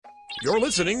You're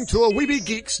listening to a Weeby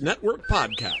Geeks Network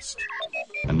podcast.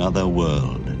 Another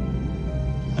world,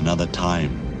 another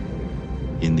time,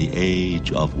 in the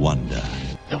age of wonder.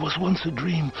 There was once a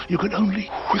dream. You could only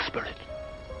whisper it.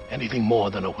 Anything more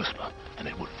than a whisper, and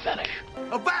it would vanish.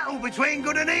 A battle between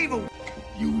good and evil.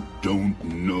 You don't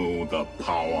know the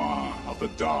power of the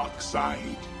dark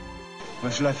side.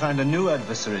 Where shall I find a new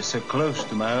adversary so close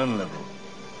to my own level?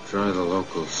 Try the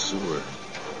local sewer.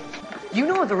 You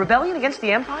know of the rebellion against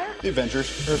the Empire? The Avengers,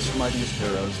 Earth's mightiest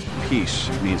heroes. Peace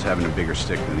means having a bigger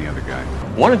stick than the other guy.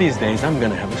 One of these days, I'm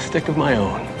gonna have a stick of my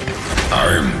own.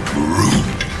 I'm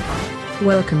Groot.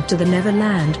 Welcome to the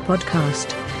Neverland podcast.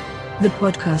 The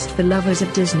podcast for lovers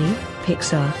of Disney,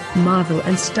 Pixar, Marvel,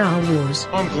 and Star Wars.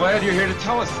 I'm glad you're here to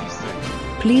tell us these things.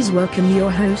 Please welcome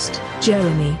your host,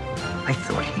 Jeremy. I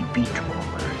thought he'd be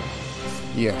taller.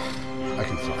 Yeah, I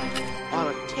can fly. All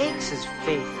it takes is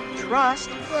faith and trust.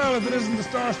 Well, if it isn't the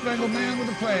Star-Spangled Man with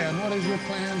a plan, what is your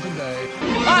plan today?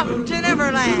 Up to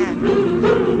Neverland!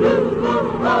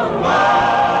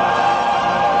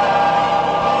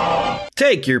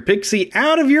 Take your pixie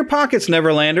out of your pockets,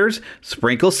 Neverlanders.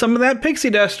 Sprinkle some of that pixie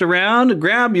dust around,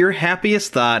 grab your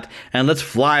happiest thought, and let's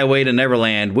fly away to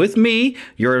Neverland with me,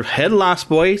 your head lost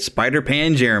boy,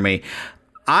 Spider-Pan Jeremy.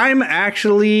 I'm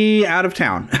actually out of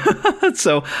town,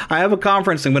 so I have a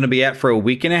conference I'm going to be at for a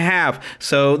week and a half,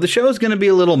 so the show is going to be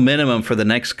a little minimum for the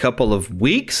next couple of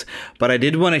weeks, but I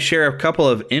did want to share a couple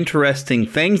of interesting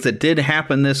things that did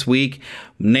happen this week,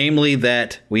 namely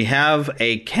that we have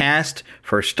a cast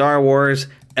for Star Wars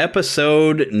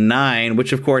Episode 9,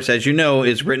 which of course, as you know,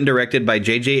 is written and directed by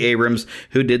J.J. Abrams,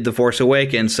 who did The Force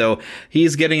Awakens. So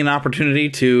he's getting an opportunity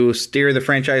to steer the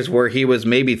franchise where he was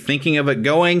maybe thinking of it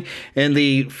going in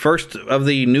the first of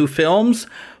the new films.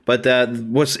 But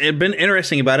what's been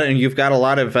interesting about it, and you've got a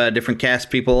lot of different cast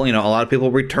people, a lot of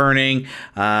people returning,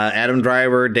 Adam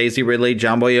Driver, Daisy Ridley,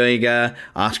 John Boyega,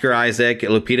 Oscar Isaac,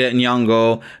 Lupita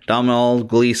Nyong'o, Domhnall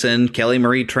Gleeson, Kelly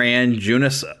Marie Tran,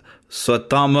 Jonas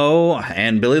Suotamo,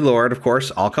 and Billy Lord, of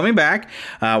course, all coming back.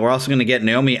 We're also going to get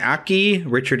Naomi Aki,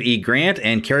 Richard E. Grant,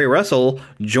 and Kerry Russell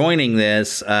joining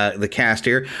the cast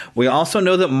here. We also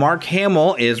know that Mark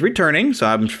Hamill is returning, so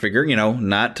I'm figuring,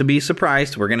 not to be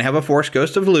surprised. We're going to have a Force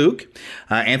Ghost of Luke.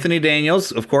 Anthony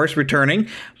Daniels, of course, returning.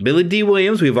 Billy D.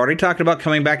 Williams, we've already talked about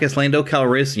coming back as Lando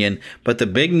Calrissian, but the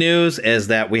big news is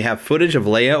that we have footage of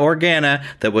Leia Organa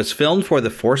that was filmed for The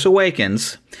Force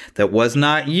Awakens that was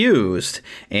not used,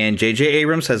 and J.J.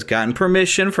 Abrams has gotten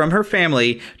permission from her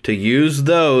family to use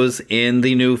those in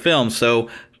the new film. So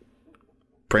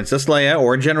Princess Leia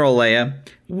or General Leia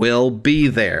will be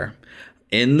there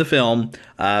in the film.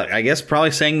 I guess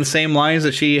probably saying the same lines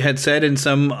that she had said in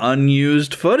some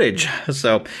unused footage.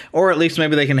 So, or at least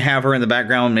maybe they can have her in the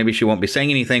background. Maybe she won't be saying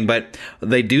anything, but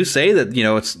they do say that,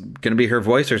 it's going to be her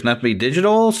voice. There's not to be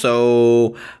digital.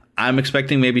 So I'm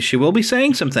expecting maybe she will be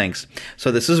saying some things.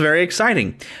 So this is very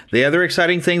exciting. The other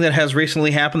exciting thing that has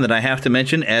recently happened that I have to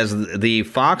mention, as the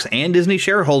Fox and Disney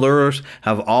shareholders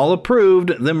have all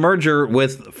approved the merger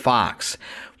with Fox,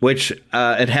 which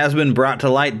it has been brought to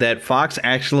light that Fox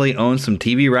actually owns some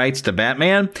TV rights to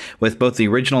Batman with both the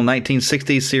original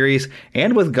 1960s series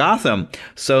and with Gotham.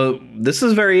 So this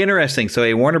is very interesting. So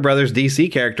a Warner Brothers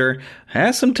DC character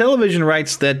has some television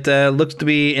rights that looks to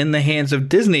be in the hands of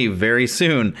Disney very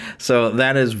soon. So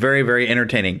that is very, very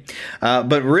entertaining.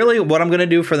 But really what I'm going to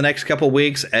do for the next couple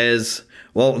weeks is,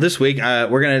 well, this week,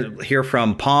 we're going to hear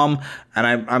from Palm, and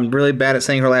I'm really bad at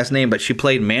saying her last name, but she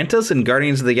played Mantis in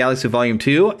Guardians of the Galaxy Volume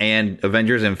 2 and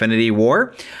Avengers Infinity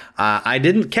War. I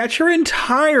didn't catch her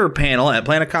entire panel at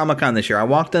Planet Comic-Con this year. I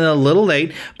walked in a little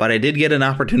late, but I did get an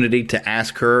opportunity to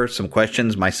ask her some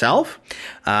questions myself,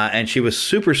 and she was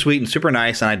super sweet and super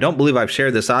nice, and I don't believe I've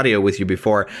shared this audio with you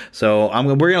before, so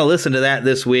we're going to listen to that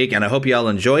this week, and I hope you all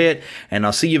enjoy it, and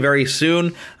I'll see you very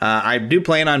soon. I do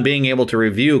plan on being able to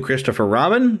review Christopher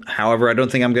Robin. However, I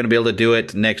don't think I'm going to be able to do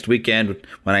it next weekend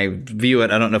when I view it.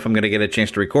 I don't know if I'm going to get a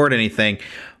chance to record anything.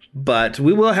 But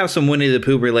we will have some Winnie the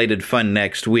Pooh related fun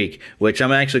next week, which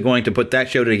I'm actually going to put that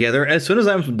show together as soon as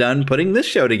I'm done putting this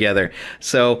show together.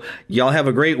 So y'all have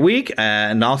a great week.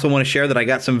 And also want to share that I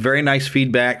got some very nice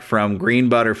feedback from Green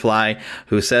Butterfly,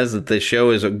 who says that the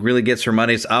show really gets her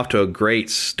money's off to a great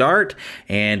start.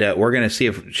 And we're going to see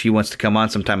if she wants to come on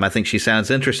sometime. I think she sounds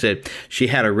interested. She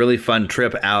had a really fun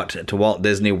trip out to Walt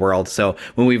Disney World. So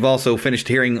when we've also finished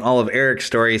hearing all of Eric's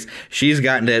stories, she's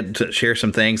gotten to share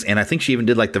some things. And I think she even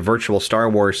did like the interactive virtual Star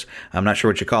Wars. I'm not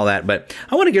sure what you call that, but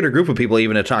I want to get a group of people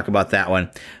even to talk about that one.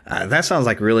 That sounds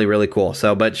like really, really cool.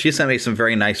 So, but she sent me some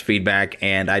very nice feedback,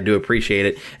 and I do appreciate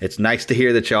it. It's nice to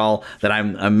hear that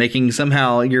I'm making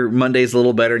somehow your Mondays a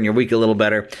little better and your week a little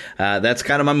better. That's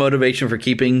kind of my motivation for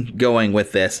keeping going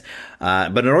with this.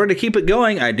 But in order to keep it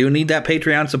going, I do need that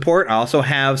Patreon support. I also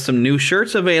have some new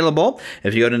shirts available.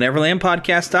 If you go to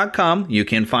neverlandpodcast.com, you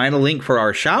can find a link for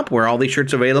our shop where all these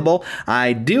shirts are available.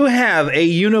 I do have a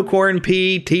Unicorn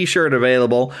P t-shirt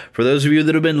available. For those of you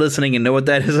that have been listening and know what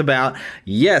that is about,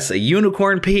 yes, a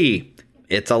Unicorn P.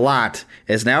 It's a lot.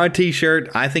 It's now a t-shirt.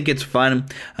 I think it's fun.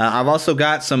 I've also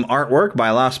got some artwork by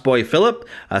Lost Boy Philip.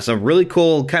 Some really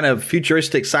cool kind of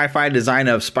futuristic sci-fi design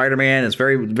of Spider-Man. It's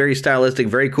very, very stylistic,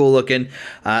 very cool looking.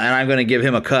 And I'm going to give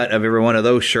him a cut of every one of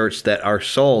those shirts that are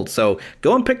sold. So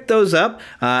go and pick those up.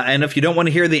 And if you don't want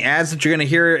to hear the ads that you're going to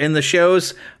hear in the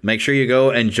shows, make sure you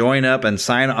go and join up and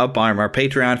sign up on our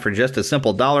Patreon for just a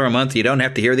simple $1 a month. You don't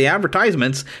have to hear the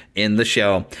advertisements in the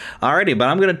show. Alrighty, but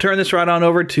I'm going to turn this right on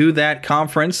over to that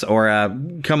conference or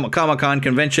Comic-Con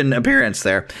convention appearance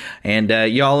there. And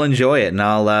y'all enjoy it, and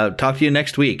I'll talk to you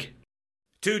next week.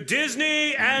 To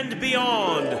Disney and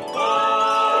beyond.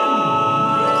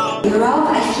 Europe,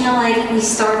 I feel like we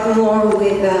start more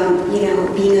with,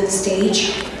 being on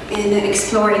stage and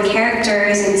exploring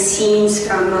characters and scenes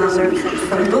from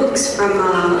books,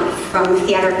 from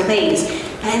theater plays.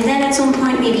 And then at some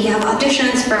point, maybe you have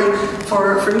auditions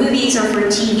for movies or for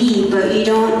TV, but you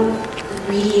don't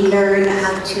really learn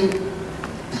how to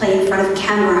play in front of a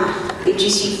camera. You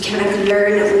kind of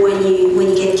learn when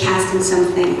you get cast in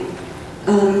something.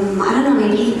 I don't know,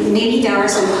 maybe there are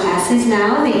some classes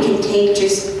now that you can take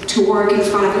just to work in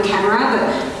front of a camera,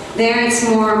 but there it's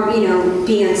more,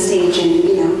 being on stage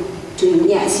and, doing,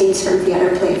 scenes from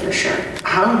theater play for sure.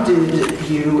 How did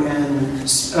you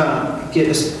get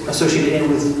associated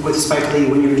with Spike Lee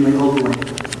when you were doing Old-Boy?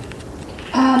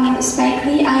 Spike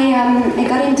Lee, I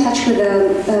got in touch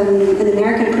with an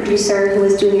American producer who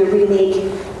was doing a remake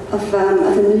of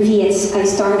a movie I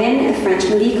starred in, a French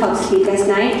movie called Sleepless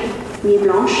Night, Nuit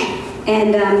Blanche,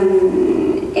 and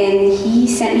he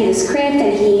sent me the script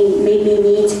and he made me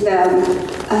meet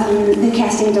the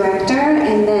casting director,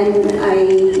 and then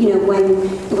when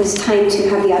it was time to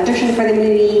have the audition for the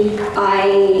movie,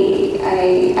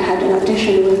 I had an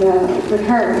audition with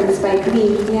her and Spike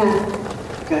Lee, yeah.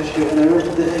 Gotcha. And I read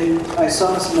I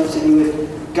saw some notes that you had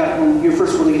gotten your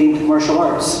first really getting into martial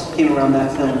arts came around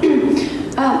that film.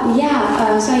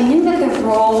 So I knew that the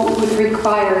role would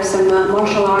require some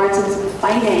martial arts and some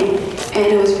fighting,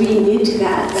 and I was really new to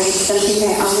that, but it's something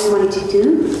that I always wanted to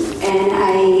do, and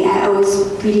I always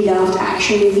really loved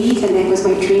action movies, and it was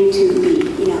my dream to be,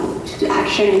 to do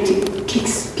action and to kick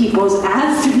people's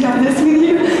ass, to be honest with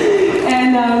you.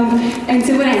 And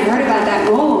so when I heard about that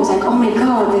role, I was like, oh my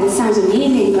god, that sounds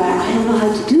amazing, but I don't know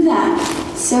how to do that.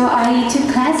 So I took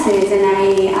classes and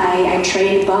I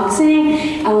trained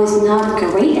boxing. I was not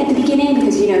great at the beginning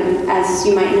because, as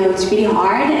you might know, it's really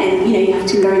hard, and, you have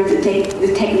to learn the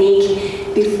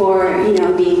technique before,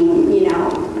 being,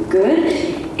 good.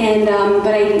 And,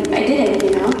 but I did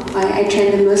it, I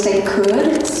trained the most I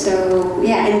could. So,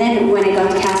 yeah, and then when I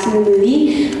got cast in the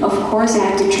movie, of course I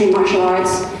had to train martial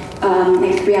arts.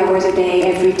 3 hours a day,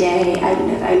 every day.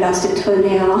 I lost a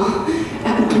toenail,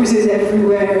 bruises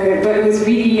everywhere, but it was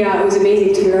really, it was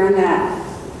amazing to learn that.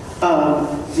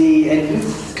 And you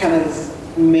kind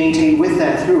of maintained with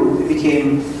that through, it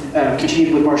became,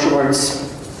 continued with martial arts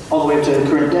all the way up to the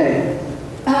current day.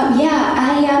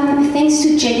 Thanks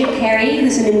to Jacob Perry,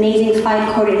 who's an amazing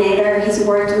fight coordinator. He's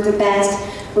worked with the best,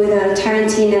 with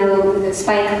Tarantino, with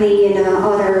Spike Lee, and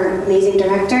other amazing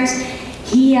directors.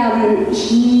 He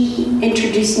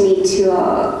introduced me to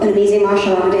an amazing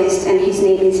martial artist, and his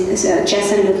name is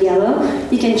Jason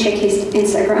Noviello. You can check his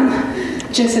Instagram,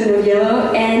 Jason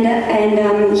Noviello,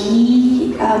 and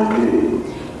he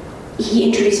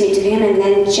introduced me to him, and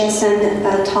then Jason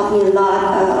taught me a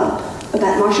lot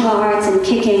about martial arts and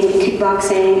kicking and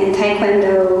kickboxing and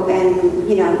taekwondo,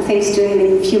 and thanks to him,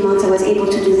 in a few months I was able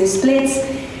to do the splits,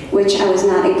 which I was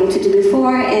not able to do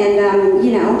before, and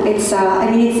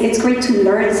it's great to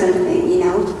learn something,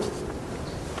 Yeah.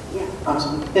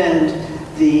 Awesome. And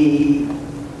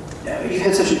you've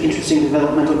had such an interesting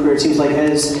developmental career. It seems like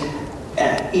as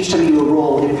each time you do a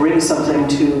role, it brings something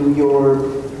to your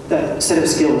set of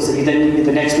skills that you then get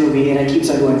the next movie, and it keeps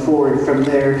on going forward from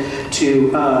there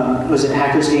to was it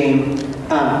Hacker's Game,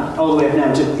 all the way up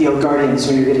now to Guardians,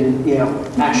 when you're getting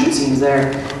action scenes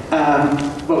there.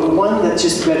 But one that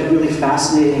just got really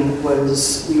fascinating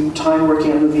was your time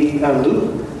working on the movie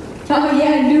Loop. Oh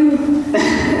yeah, I do.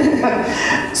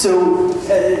 So,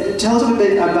 tell us a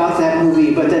bit about that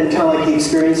movie, but then kind of like the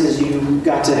experiences you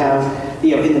got to have,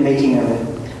 in the making of it.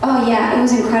 Oh yeah, it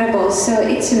was incredible. So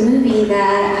it's a movie that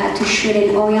I had to shoot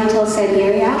in Oriental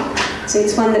Siberia. So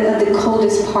it's one of the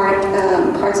coldest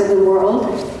parts of the world.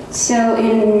 So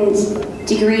in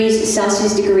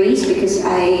Celsius degrees, because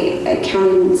I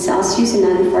count in Celsius and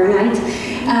not in Fahrenheit,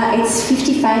 it's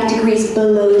 55 degrees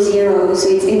below zero, so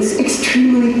it's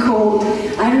extremely cold.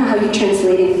 I don't know how you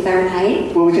translate it in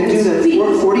Fahrenheit. Well, we can do that.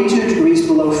 42 degrees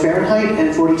below Fahrenheit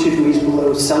and 42 degrees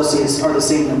below Celsius are the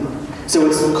same number. So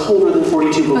it's colder than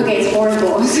 42 below. Okay, it's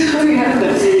horrible. So you have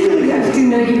to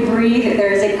know you breathe.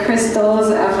 There's like crystals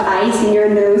of ice in your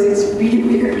nose. It's really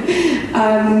weird.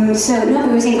 So no,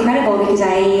 it was incredible because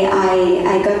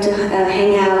I got to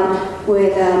hang out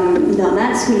with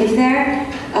nomads who live there,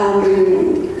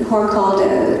 who are called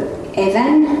Evans, I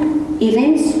don't know,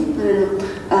 EVENES,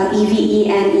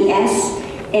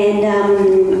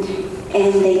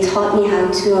 and they taught me how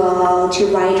to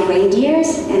ride reindeers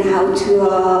and how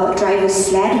to drive a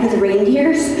sled with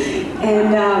reindeers,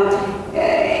 and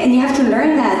you have to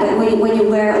learn that. But when you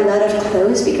wear a lot of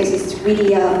clothes because it's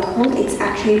really cold, it's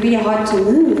actually really hard to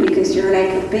move because you're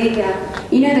like a big,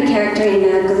 the character in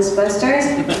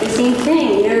Ghostbusters, the same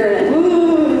thing. You're like,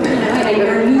 woo, and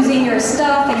you're losing your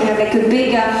stuff, and you have like a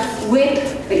big whip.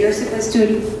 But you're supposed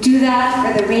to do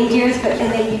that for the reindeers,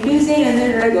 and then you lose it, and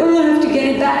then you're like, oh, I have to get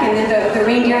it back, and then the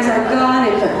reindeers are gone,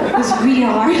 and it was really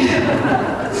hard.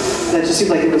 That just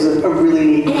seemed like it was a really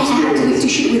neat experience. And I had to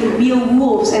shoot with real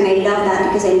wolves, and I love that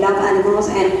because I love animals,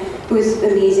 and it was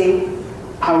amazing.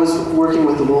 How was working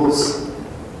with the wolves?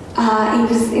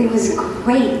 It was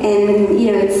great, and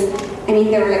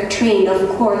they were like trained, of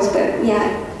course, but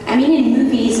yeah. I mean, in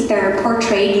movies, they're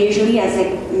portrayed usually as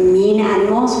like mean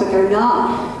animals, but they're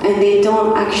not, and they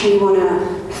don't actually want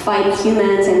to fight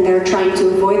humans, and they're trying to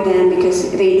avoid them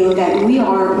because they know that we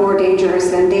are more dangerous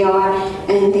than they are,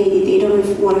 and they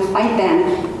don't want to fight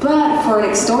them. But for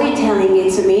like storytelling,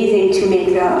 it's amazing to make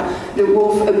the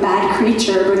wolf a bad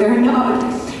creature, but they're not.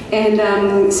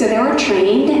 And so they were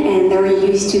trained, and they were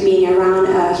used to being around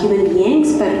human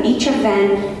beings, but each of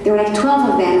them, there were like 12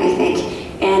 of them, I think,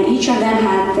 and each of them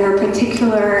had their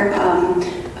particular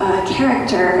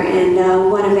character, and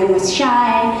one of them was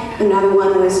shy, another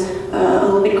one was a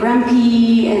little bit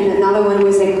grumpy, and another one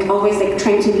was like always like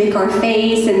trying to lick our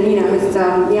face, and it's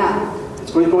yeah.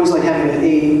 It's always like having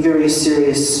a very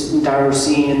serious, dire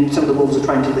scene, and some of the wolves are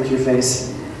trying to lick your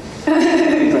face.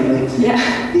 Yeah.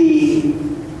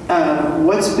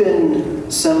 What's been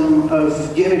do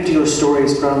you have any particular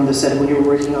stories from the set when you were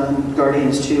working on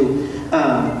Guardians 2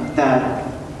 that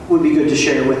would be good to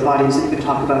share with audience that you could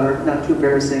talk about, or not too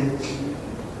embarrassing?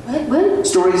 What?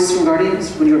 Stories from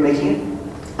Guardians when you were making it?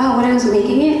 Oh, when I was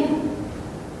making it?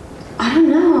 I don't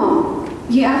know.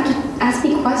 You have to ask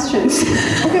me questions.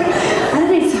 Okay. I don't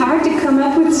think it's hard to come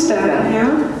up with stuff,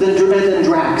 Then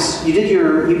Drax, you did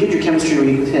your chemistry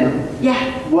read with him.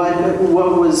 Yeah.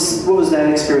 What was that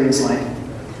experience like?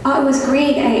 Oh, it was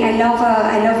great. I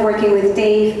love working with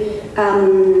Dave.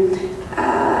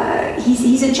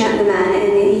 He's a gentleman,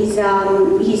 and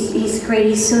he's great.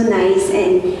 He's so nice,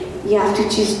 and you have to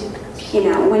just,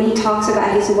 when he talks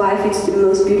about his wife, it's the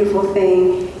most beautiful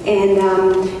thing. And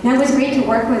it was great to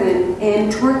work with him,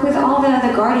 and to work with all the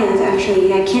other Guardians,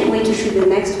 actually. I can't wait to shoot the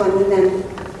next one with them.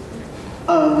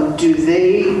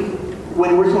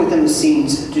 When working with them in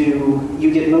scenes, do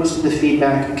you get most of the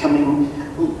feedback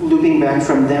looping back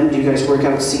from them? Do you guys work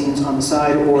out scenes on the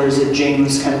side, or is it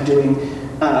James kind of doing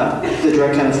the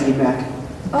direct kind of feedback?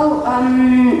 Oh,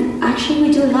 actually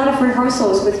we do a lot of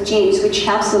rehearsals with James, which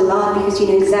helps a lot because you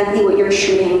know exactly what you're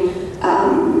shooting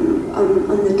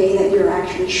on the day that you're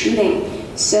actually shooting.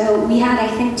 So we had, I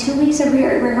think, 2 weeks of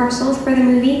rehearsals for the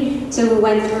movie. So we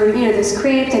went through, the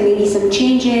script and maybe some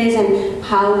changes and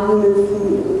how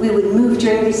we would move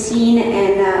during the scene,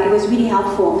 and it was really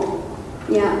helpful.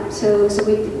 Yeah, so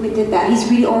we did that. He's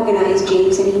really organized,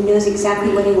 James, and he knows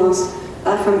exactly what he wants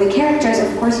from the characters.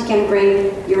 Of course, you can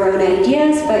bring your own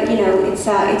ideas, but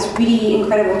it's really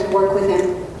incredible to work with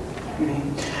him.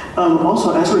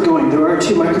 Also, as we're going, there are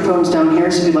 2 microphones down here,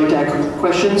 so if you'd like to ask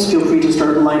questions, feel free to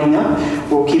start lining up.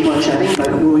 We'll keep on chatting,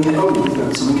 but we've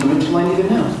got someone coming to line even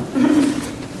now.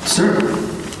 Sir.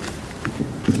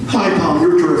 Hi, Pom,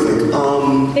 you're terrific.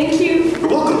 Thank you. You're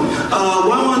welcome.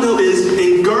 What I want to know is,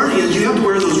 in Guardians, you have to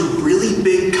wear those really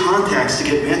big contacts to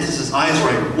get Mantis's eyes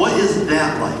right. What is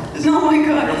that like? Oh my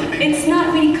god, it's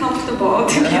not really comfortable,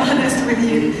 to be honest with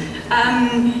you.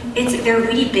 They're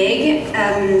really big,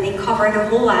 they cover the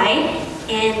whole eye,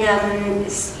 and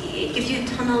it gives you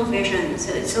tunnel vision,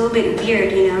 so it's a little bit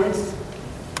weird, you know.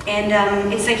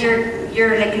 It's like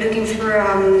you're like looking through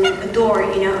a door,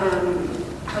 you know.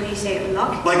 How do you say it? A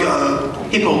lock? Like a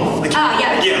hippo. Like,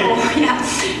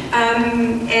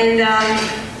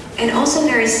 And also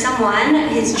there is someone,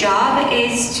 his job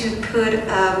is to put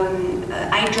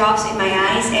eye drops in my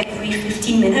eyes every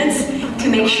 15 minutes to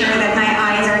make sure that my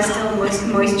eyes are still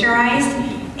moisturized,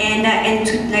 and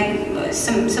to like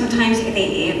sometimes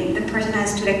the person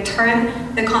has to like turn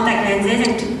the contact lenses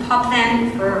and to pop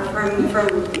them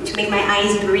to make my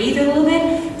eyes breathe a little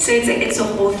bit. So it's a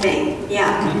whole thing.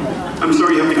 Yeah. I'm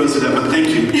sorry you have to go through that, but thank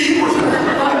you.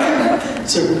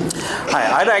 Sir.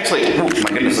 Hi, I'd actually, oh my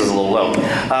goodness, this is a little low.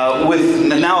 With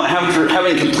now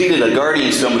having completed a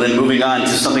Guardians film and then moving on to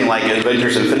something like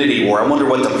Avengers Infinity War, I wonder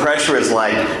what the pressure is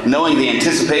like, knowing the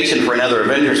anticipation for another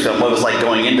Avengers film, what it was like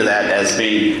going into that as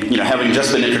being, you know, having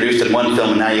just been introduced in one film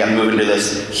and now you got to move into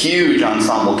this huge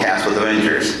ensemble cast with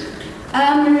Avengers.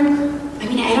 I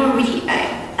mean, I don't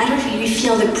really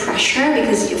feel the pressure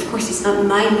because, of course, it's not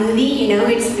my movie. You know,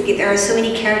 there are so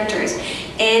many characters,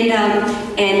 and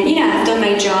you know, I've done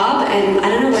my job, and I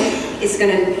don't know what is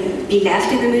gonna be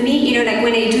left in the movie. You know, like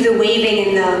when I do the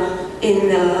waving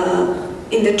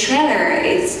in the trailer,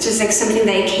 it's just like something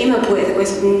that I came up with. It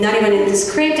was not even in the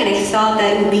script, and I thought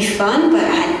that it would be fun, but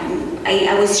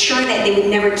I was sure that they would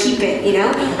never keep it, you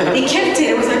know? They kept it.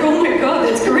 I was like, oh my god,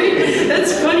 that's great.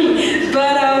 That's funny.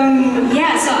 But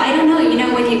yeah, so I don't know, you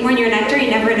know, when you're an actor, you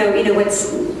never know, you know,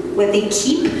 what they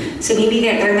keep. So maybe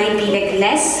there might be like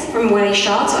less from what I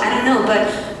shot, so I don't know, but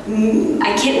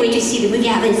I can't wait to see the movie.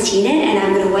 I haven't seen it, and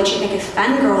I'm gonna watch it like a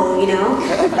fangirl, you know?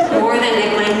 More than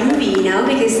like my movie, you know?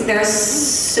 Because there are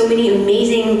so many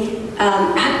amazing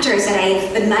actors that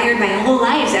I've admired my whole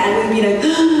life that I'm gonna be like,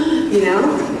 you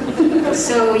know?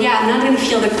 So yeah, I'm not going to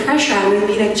feel the pressure. I'm going to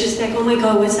be like, just like, oh my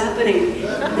god, what's happening?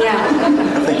 Yeah.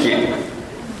 Thank you.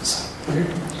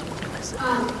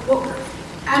 Well,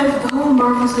 out of the whole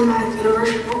Marvel Cinematic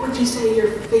Universe, what would you say your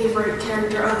favorite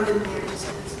character other than Mantis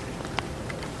is?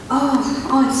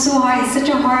 Oh, it's so hard. It's such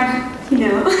a hard, you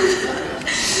know,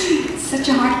 such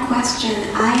a hard question.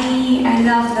 I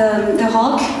love the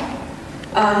Hulk.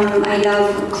 I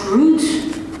love Groot,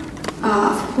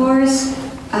 of course.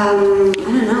 I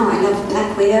don't know, I love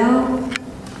Black Widow.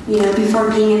 You know, before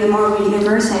being in the Marvel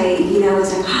Universe, I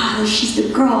was like, she's the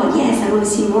girl, yes, I want to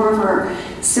see more of her.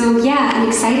 So yeah, I'm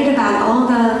excited about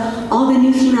all the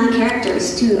new female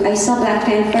characters too. I saw Black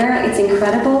Panther, it's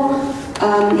incredible.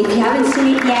 If you haven't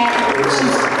seen it yet, just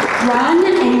run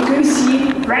and go see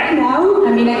it right now.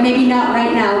 I mean, maybe not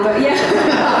right now, but yeah.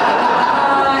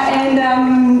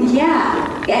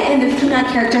 And the female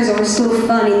characters are so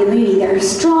fun in the movie. They're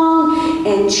strong,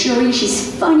 and Shuri,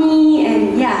 she's funny,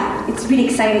 and yeah, it's really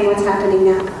exciting what's happening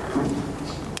now.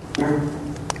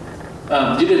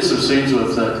 You did some scenes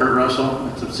with Kurt Russell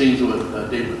and some scenes with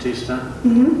Dave Bautista.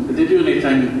 Mm-hmm. Did they do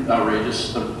anything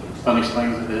outrageous, some funny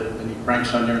things they did? Any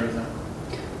pranks on you or anything?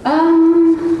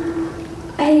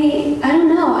 I don't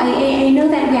know. I know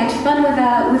that we had fun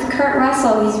with Kurt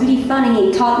Russell. He's really funny.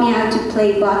 He taught me how to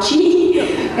play bocce,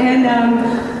 and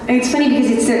it's funny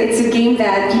because it's a game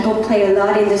that people play a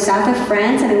lot in the south of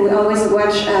France, and we always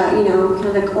watch kind of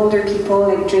like older people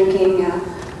like drinking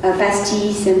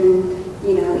pastis and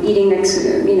eating like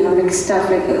like stuff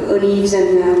like olives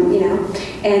and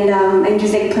and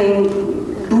just like playing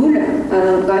boule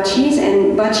bocce,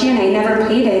 and I never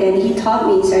played it, and he taught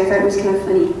me, so I thought it was kind of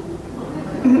funny.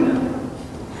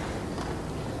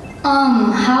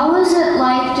 How was it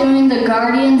like doing the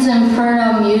Guardians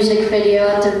Inferno music video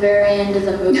at the very end of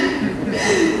the movie?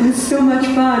 It was so much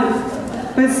fun.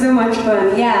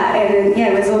 Yeah, and yeah,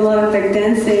 it was a lot of like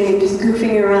dancing and just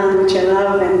goofing around, which I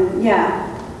love, and yeah,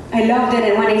 I loved it.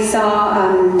 And when I saw,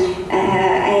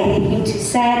 I came to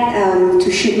set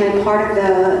to shoot my part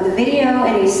of the video,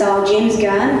 and I saw James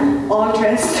Gunn all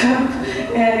dressed up,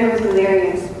 and it was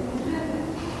hilarious.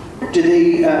 How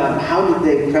did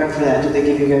they prep for that? Did they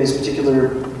give you guys particular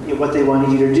what they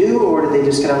wanted you to do, or did they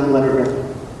just kind of let it rip?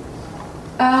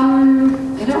 I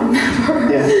don't remember.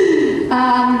 Yeah.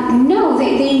 No,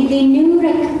 they knew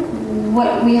like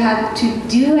what we had to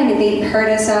do, and they paired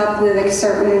us up with like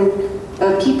certain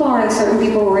people, or like certain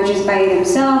people who were just by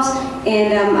themselves.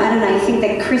 And I don't know. I think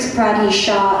that Chris Pratt, he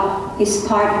shot his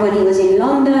part when he was in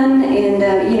London, and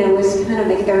it was kind of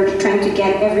like they were trying to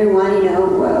get everyone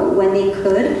when they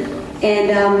could.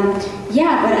 And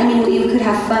but I mean, you could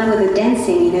have fun with the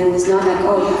dancing, it was not like,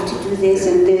 oh, you have to do this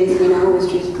and this, it was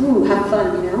just, ooh, have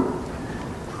fun,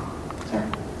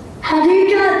 How do you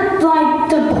get, like,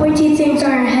 the pointy things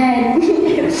on your head?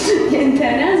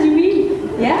 Antennas, you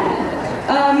mean?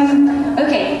 Yeah.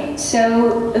 Okay,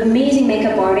 so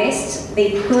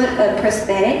they put a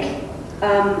prosthetic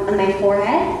on my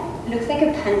forehead. It looks like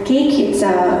a pancake. It's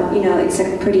it's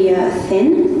like pretty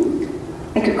thin,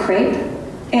 like a crepe,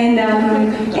 and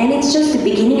it's just the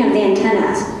beginning of the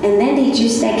antennas. And then they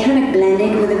just kind of blend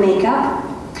it with the makeup,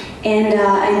 and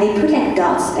they put like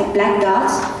dots, like black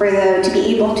dots, to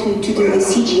be able to do the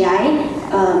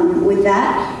CGI with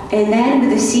that. And then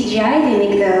with the CGI, they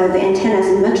make the antennas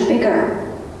much bigger.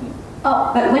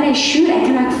 Oh, but when I shoot, I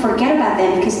kind of forget about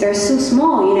them because they're so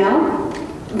small, you know?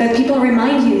 But people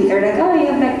remind you, they're like, oh, you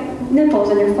have like nipples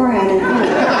on your forehead. And,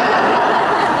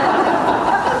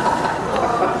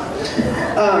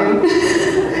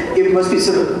 it must be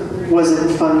was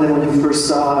it fun then when you first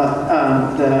saw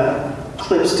the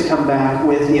clips to come back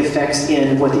with the effects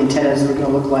in what the antennas were going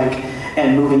to look like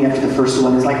and moving after the first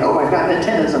one is like, oh, I've got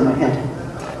antennas on my head.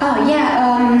 Oh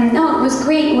yeah, no, it was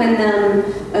great when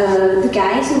the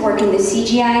guys who work in the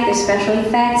CGI, the special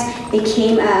effects, they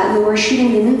came. We were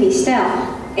shooting the movie still,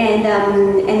 and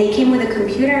they came with a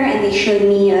computer and they showed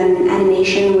me an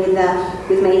animation with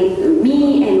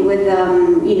me and with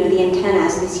the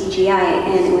antennas, the CGI,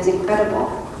 and it was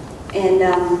incredible. And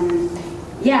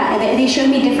yeah, they showed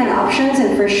me different options,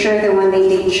 and for sure the one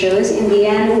they chose in the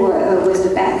end was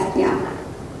the best. Yeah.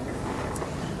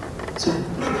 So.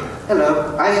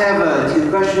 Hello, I have 2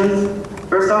 questions.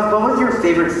 First off, what was your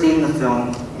favorite scene in the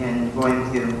film in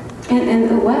Volume 2?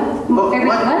 And what? What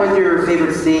was your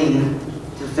favorite scene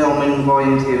to film in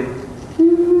Volume 2?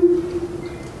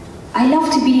 I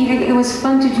love to be, it was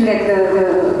fun to do like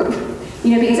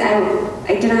because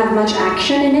I didn't have much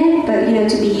action in it, but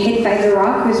to be hit by the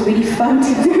rock was really fun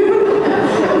to do.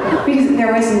 Because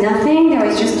there was nothing, there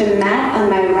was just a mat on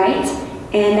my right.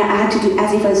 And I had to do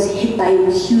as if I was hit by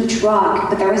a huge rock,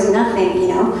 but there was nothing,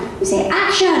 You say,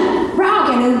 action, rock,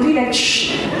 and it would be like,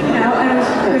 shh, and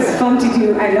it was fun to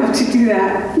do. I love to do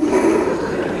that.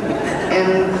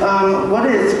 And what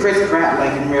is Chris Pratt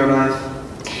like in real life?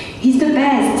 He's the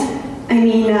best. I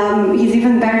mean, he's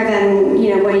even better than,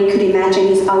 what you could imagine.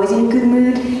 He's always in a good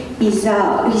mood. He's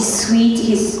sweet,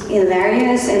 he's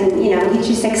hilarious, and, he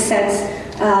just sets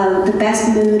the best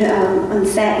mood on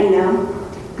set,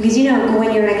 Because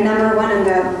when you're like number 1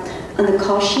 on the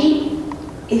call sheet,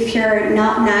 if you're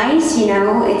not nice,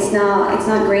 it's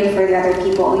not great for the other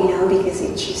people, because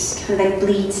it just kind of like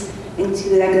bleeds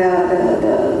into like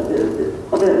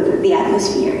the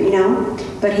atmosphere,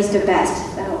 But he's the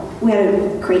best, so we had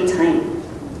a great time.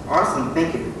 Awesome,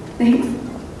 thank you. Thanks.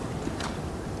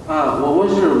 What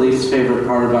was your least favorite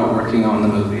part about working on the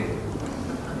movie?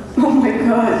 Oh my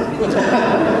god.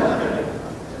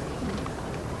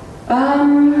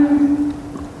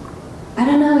 I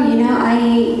don't know,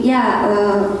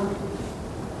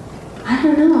 I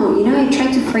don't know, I try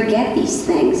to forget these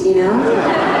things,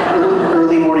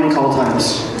 Early morning call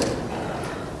times.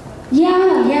 Yeah,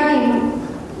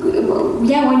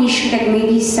 when you shoot like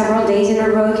maybe several days in a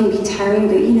row, it can be tiring,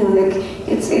 but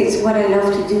it's what I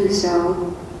love to do,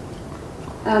 so,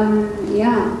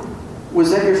 yeah. Was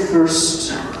that your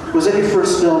first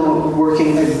film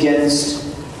working against,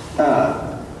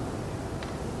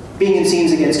 being in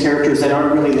scenes against characters that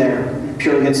aren't really there,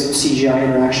 purely against CGI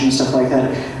interaction and stuff like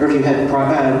that, or have you had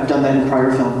done that in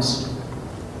prior films?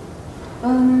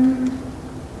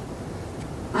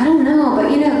 I don't know,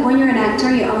 but when you're an actor,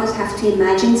 you always have to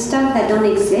imagine stuff that don't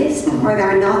exist, or that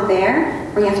are not there,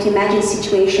 or you have to imagine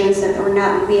situations that are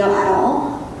not real at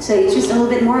all. So it's just a little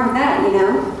bit more of that,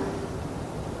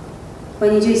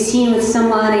 When you do a scene with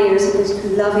someone and you're supposed to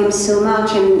love him so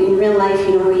much, and in real life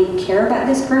you don't really care about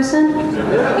this person,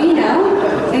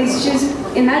 it's just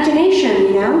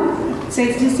imagination, So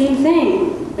it's the same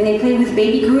thing. When I play with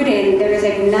Baby Groot and there's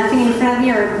like nothing in front of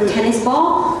me or a tennis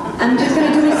ball, I'm just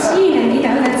gonna do the scene and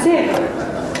that's it.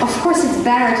 Of course it's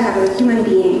better to have a human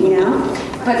being,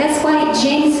 But that's why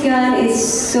James Gunn is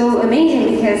so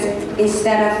amazing, because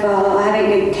instead of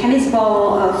having a tennis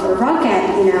ball of a rocket,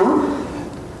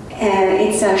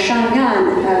 it's Sean Gunn,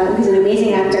 who's an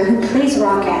amazing actor, who plays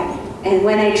Rocket. And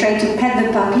when I try to pet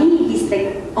the puppy, he's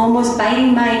like almost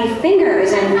biting my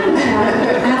fingers, and I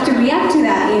have to react to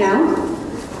that,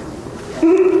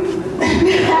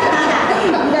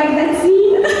 Like that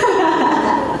scene?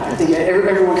 I think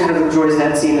everyone kind of enjoys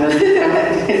that scene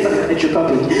at your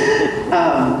puppy.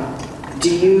 Do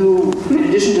you, in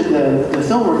addition to the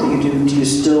film work that you do you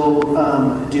still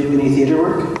do any theater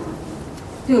work?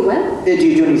 Do what? Do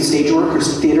you do any stage work or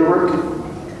theater work?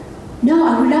 No,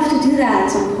 I would love to do that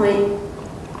at some point.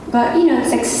 But,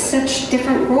 it's like such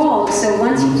different roles. So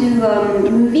once you do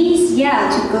movies,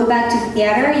 to go back to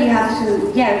theater, you have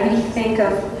to, really think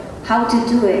of how to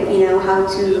do it, how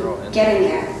to get in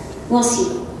there. We'll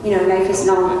see. Life is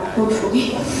long,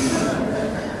 hopefully.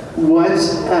 What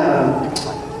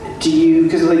do you,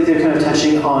 because like they're kind of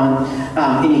touching on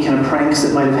any kind of pranks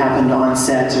that might have happened on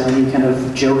set or any kind of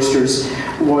jokesters,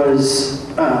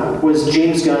 was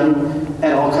James Gunn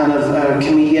at all kind of a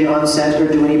comedian on set or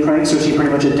do any pranks, or is he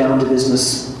pretty much a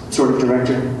down-to-business sort of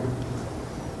director?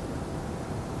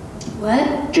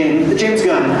 What? James Gunn. James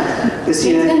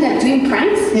Gunn that doing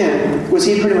pranks? Yeah. Was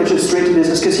he pretty much a straight to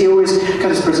business? Because he always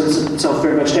kind of presents himself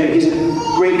very much. He's a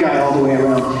great guy all the way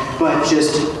around, but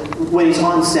just when he's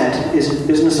on set, is it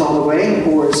business all the way,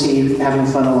 or is he having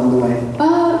fun along the way?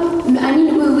 I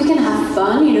mean, we can have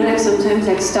fun, you know, like sometimes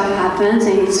like stuff happens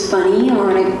and it's funny,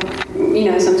 or like, you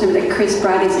know, sometimes like Chris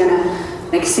Pratt is gonna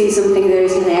like say something that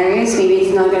is hilarious. Maybe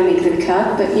it's not gonna make the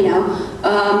cut, but you know,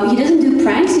 he doesn't do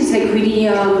pranks. He's like really,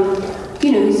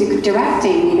 you know, he's like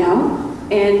directing, you know,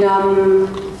 and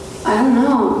I don't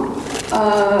know.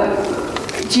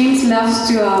 James loves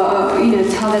to, you know,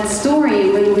 tell that story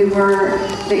when we were,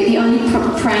 the only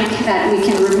prank that we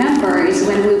can remember is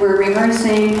when we were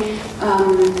rehearsing,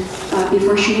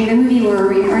 before shooting the movie, we were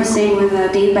rehearsing with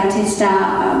Dave Bautista,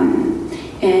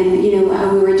 and, you know,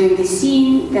 we were doing this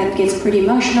scene that gets pretty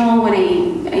emotional when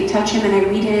I touch him and I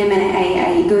read him and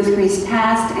I go through his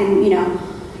past, and, you know,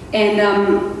 and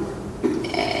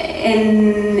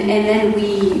then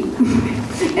we...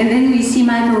 And then we see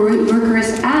Michael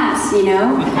Rooker's ass, you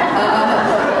know.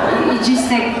 He just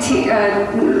like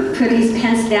put his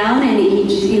pants down, and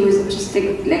he was just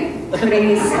like putting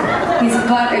his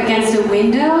butt against the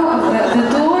window of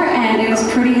the door, and it was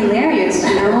pretty hilarious,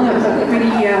 you know. Pretty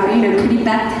you know, pretty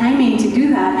bad timing to do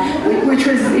that, which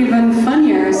was even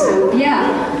funnier. So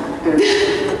yeah. But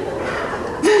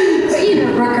you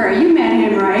know, Rooker, you met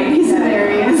him, right? He's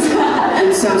hilarious.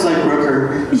 It sounds like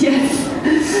Rooker.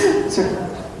 Yes. Sorry.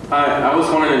 I was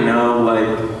wanting to know,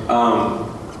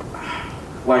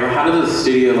 like how does the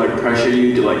studio like pressure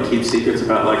you to like keep secrets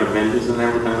about like Avengers and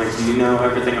everything? Like, do you know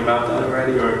everything about that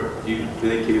already, or do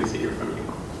they keep it secret from you?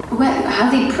 What? How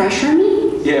they pressure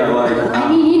me? Yeah, like. I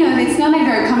mean, you know, it's not like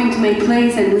they're coming to my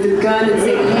place and with a gun and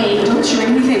saying, "Hey, don't show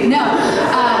anything." No,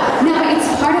 no, it's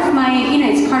part of my, you know,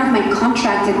 it's part of my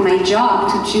contract at my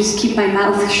job to just keep my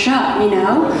mouth shut, you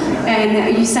know.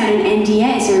 And you sign an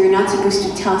NDA, so you're not supposed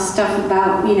to tell stuff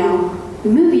about, you know, the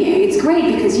movie. It's great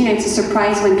because, you know, it's a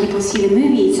surprise when people see the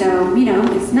movie. So, you know,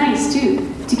 it's nice too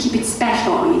to keep it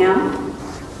special, you know.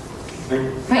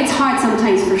 But it's hard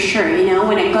sometimes for sure, you know.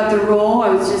 When I got the role, I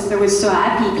was so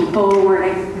happy. People were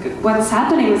like, "What's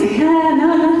happening?" I was like,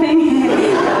 "No, nothing."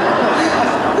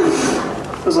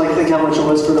 It was like, think how much it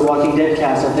was for the Walking Dead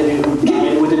cast. I think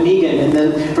with a Negan, and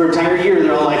then for an entire year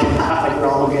they're all like, "You're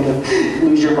all going to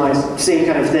lose your minds." Same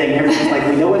kind of thing. Everything's like,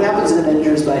 we know what happens in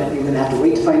Avengers, but you're going to have to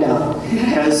wait to find out,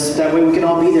 because that way we can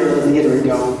all be there in the theater and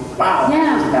go, "Wow,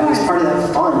 yeah, that was part of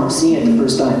that fun of seeing it the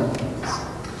first time."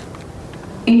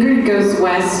 Ingrid Goes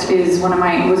West was one of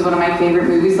my favorite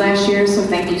movies last year, so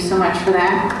thank you so much for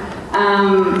that.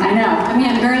 I know. I mean,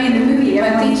 I'm barely in the movie,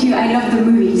 but thank you. I love the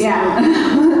movies. Yeah.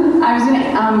 I was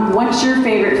gonna. What's your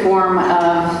favorite form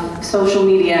of social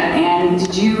media? And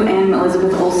did you and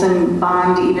Elizabeth Olsen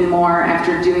bond even more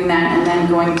after doing that and then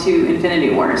going to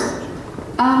Infinity Wars?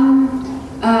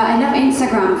 I love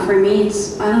Instagram. For me,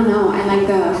 it's, I don't know. I like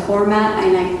the format. I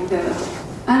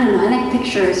like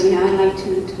pictures. You know, I like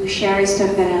to share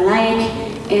stuff that I like,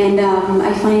 and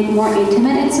I find it more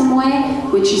intimate in some way,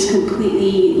 which is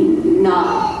completely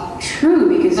not true,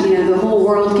 because, you know, the whole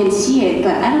world can see it.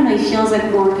 But I don't know. It feels like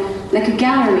more like a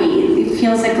gallery. It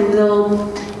feels like a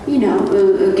little, you know,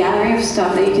 a gallery of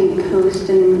stuff that you can post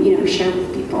and, you know, share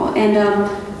with people. And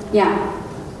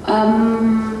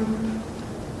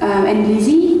and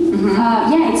Lizzie.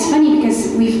 Yeah, it's funny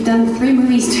because we've done 3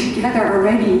 movies together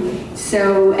already.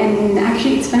 So, and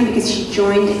actually it's funny because she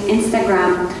joined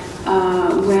Instagram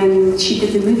when she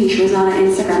did the movie. She was not on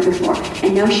Instagram before,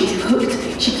 and now she's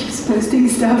hooked. She keeps posting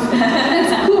stuff.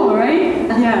 That's cool, right?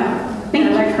 Yeah. I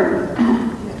like her.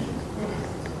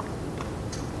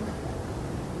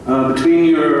 Between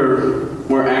your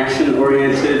more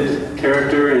action-oriented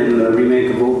character in the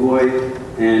remake of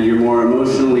Oldboy and your more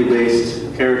emotionally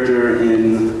based character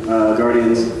in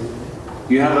Guardians,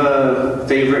 do you have a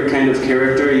favorite kind of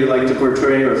character you like to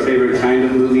portray, or a favorite kind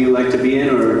of movie you like to be in,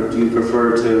 or do you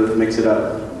prefer to mix it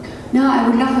up? No, I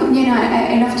would love to, you know,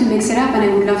 I love to mix it up, and I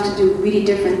would love to do really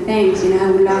different things. You know,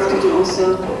 I would love to do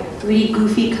also really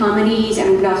goofy comedies. I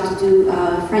would love to do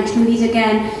French movies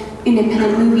again,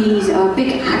 independent movies, a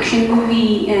big action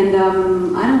movie, and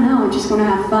I don't know, I just want to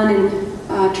have fun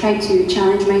and try to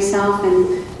challenge myself.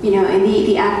 And, you know, and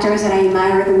the actors that I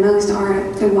admire the most are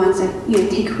the ones that, you know,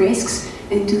 take risks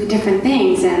and do different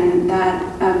things, and that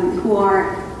who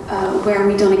are where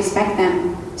we don't expect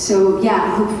them. So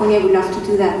yeah, hopefully I would love to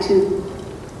do that too.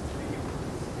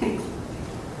 Thanks.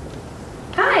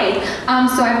 Hi,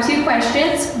 so I have 2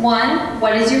 questions. 1,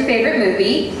 what is your favorite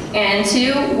movie? And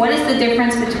 2, what is the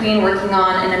difference between working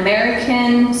on an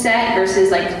American set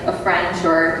versus like a French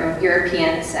or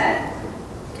European set?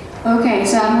 Okay,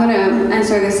 so I'm gonna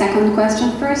answer the second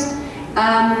question first.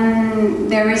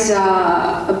 There is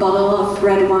a bottle of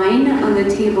red wine on the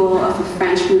table of a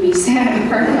French movie set.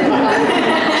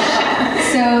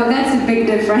 So that's a big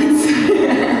difference.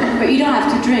 But you don't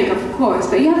have to drink, of course,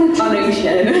 but you have to try.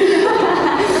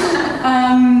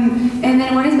 And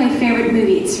then what is my favorite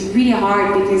movie? It's really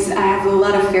hard because I have a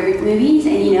lot of favorite movies,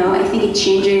 and you know, I think it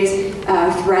changes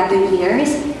throughout the years.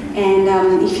 And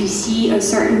if you see a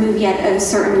certain movie at a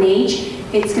certain age,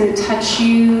 it's going to touch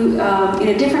you in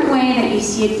a different way that you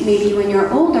see it maybe when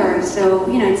you're older. So,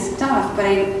 you know, it's tough, but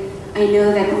I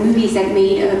know that movies that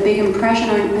made a big impression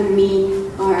on me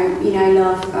are, you know, I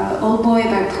love Old Boy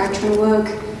by Park Chan-wook.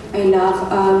 I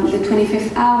love The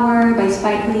 25th Hour by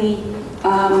Spike Lee,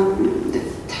 the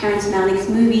Terrence Malick's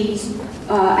movies.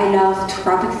 I love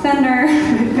Tropic Thunder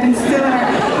with Ben Stiller.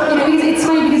 You know, because it's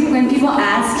funny because when people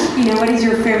ask, you know, what is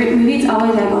your favorite movie, it's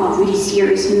always like, oh, really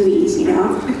serious movies, you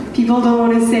know. People don't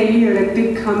want to say, you know, like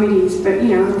big comedies, but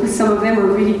you know, some of them are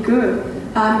really good.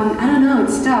 I don't know,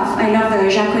 it's tough. I love the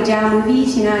Jacques Audiard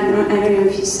movies, you know, I don't know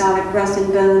if you saw like Rust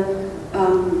and Bell,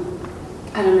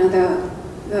 I don't know,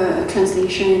 the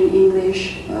translation in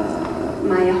English,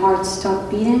 My Heart Stopped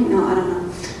Beating? No, I don't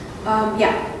know.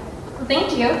 Yeah. Well,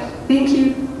 thank you. Thank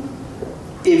you.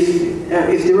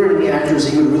 If there were any actors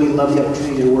that you would really love the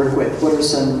opportunity to work with, what are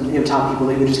some top people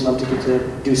that you would just love to get to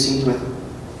do scenes with?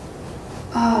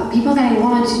 People that I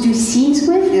wanted to do scenes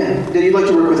with? Yeah, that you'd like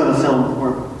to work with on a film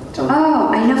or television. Oh,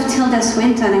 I love Tilda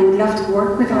Swinton. I would love to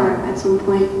work with her at some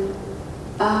point.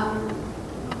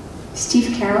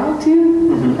 Steve Carell too.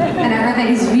 Mm-hmm. And I heard that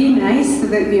he's really nice, so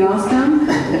that'd be awesome.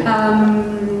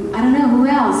 I don't know, who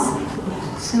else?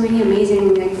 So many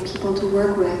amazing people to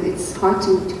work with. It's hard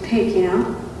to pick, you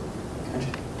know?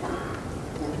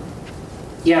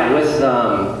 Yeah, with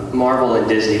Marvel and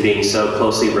Disney being so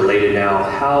closely related now,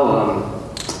 how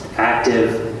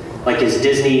active, like, is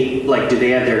Disney, like, do they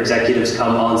have their executives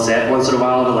come on set once in a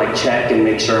while to, like, check and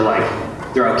make sure, like,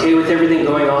 they're okay with everything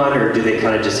going on, or do they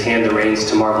kind of just hand the reins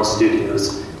to Marvel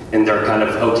Studios and they're kind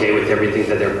of okay with everything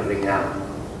that they're putting out?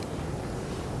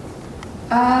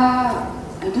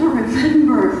 I don't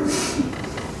remember.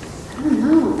 I don't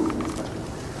know.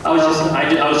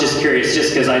 I was just curious,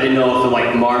 just because I didn't know if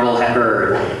like Marvel had,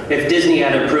 or if Disney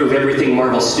had to approve everything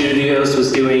Marvel Studios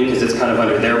was doing because it's kind of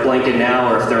under their blanket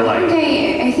now, or if they're like.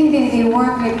 I think they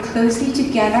work like closely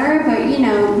together, but you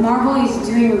know, Marvel is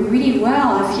doing really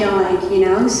well. I feel like, you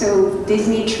know, so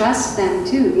Disney trusts them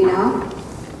too. You know,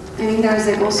 I mean, there's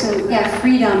like also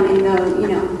freedom in the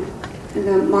in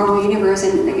the Marvel universe,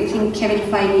 and like, I think Kevin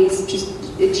Feige is just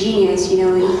a genius. You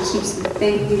know, and he keeps the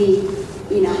thing really,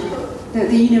 you know.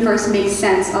 The universe makes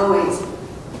sense always.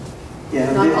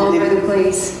 Yeah, not all over the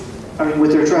place. I mean,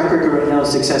 with their track record right now,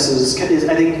 success is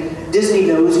I think Disney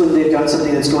knows when they've got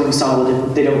something that's going solid,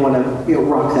 and they don't want to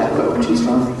rock that boat too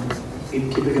strongly.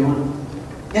 Keep it going.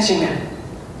 Yes, young man.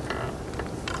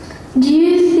 Do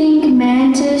you think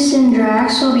Mantis and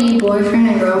Drax will be boyfriend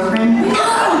and girlfriend? No!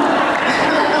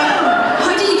 How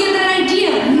did you get that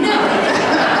idea?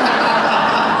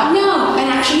 No, and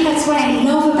actually that's what I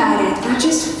love about it. They're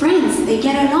just friends. They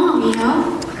get along, you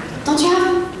know? Don't you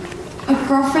have a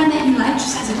girlfriend that you like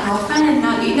just as a girlfriend and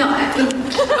not, not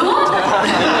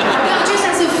just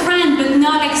as a friend, but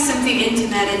not like something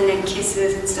intimate and like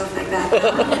kisses and stuff like that.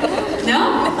 No?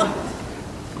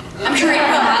 I'm sure it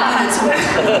will happen at some point.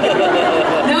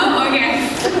 No? Okay.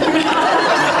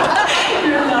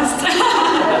 You're lost.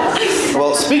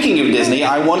 Well, speaking of Disney,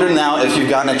 I wonder now if you've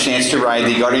gotten a chance to ride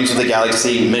the Guardians of the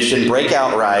Galaxy Mission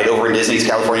Breakout ride over in Disney's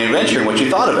California Adventure and what you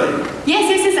thought of it. Yes.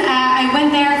 I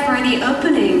went there for the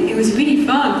opening. It was really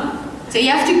fun. So you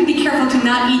have to be careful to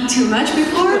not eat too much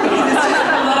before because it's just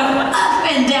a lot of up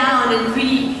and down and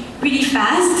really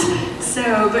fast.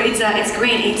 So, but it's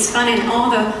great. It's fun, and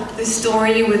all the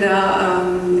story with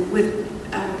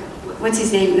what's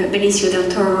his name, Benicio del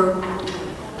Toro.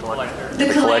 The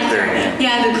collector.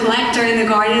 Yeah, the collector and the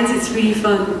Guardians. It's really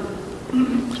fun.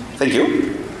 Thank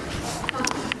you.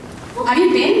 Have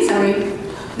you been? Sorry.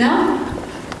 No?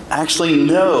 Actually,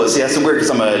 no. See, that's weird because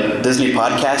I'm a Disney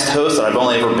podcast host, and I've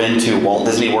only ever been to Walt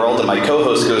Disney World, and my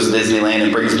co-host goes to Disneyland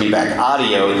and brings me back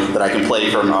audio that I can play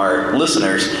from our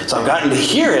listeners. So I've gotten to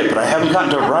hear it, but I haven't gotten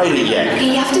to ride it yet. Okay,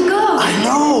 you have to go. I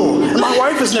know. my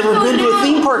wife has never been to a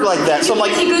theme park like that. So I'm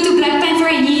like, if you go to Black Panther,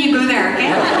 I need you to go there, okay?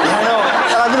 I know.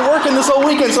 And I've been working this whole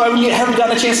weekend, so I haven't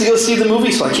gotten a chance to go see the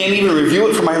movie, so I can't even review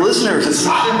it for my listeners. The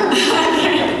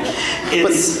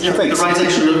ride's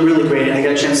actually really great. I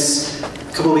got a chance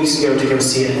a couple of weeks ago to go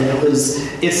see it, and it's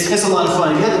a lot of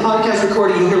fun. If you had the podcast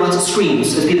recording, you'll hear lots of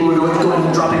screams as people were going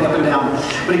and dropping up and down.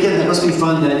 But again, that must be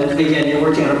fun that, again, you're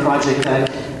working on a project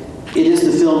that it is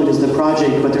the film, it is the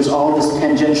project, but there's all this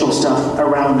tangential stuff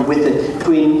around with it,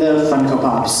 between the Funko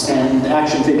Pops and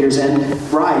action figures and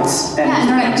rides. And yeah, and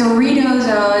like Doritos,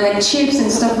 like chips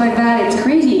and stuff like that. It's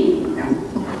crazy.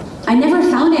 I never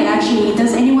found it, actually.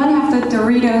 Does anyone have the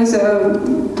Doritos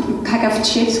pack of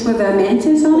chips with a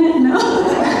mantis on it? No?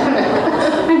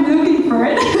 I'm looking for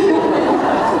it.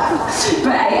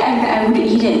 But I would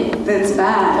eat it. That's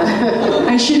bad.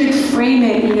 I should frame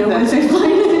it, once I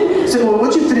find it. So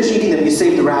once you finish eating them, you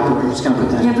save the wrapper. We're just going to put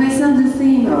that. Yeah, but it's not the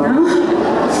same,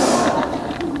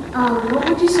 What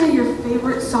would you say your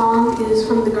favorite song is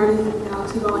from the Guardians of the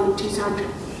Galaxy Volume 2 soundtrack?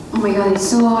 Oh my god, it's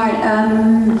so hard. I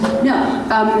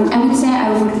would say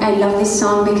I love this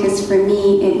song because for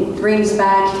me it brings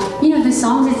back, the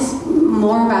songs, it's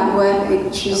more about what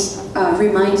it just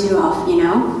reminds you of,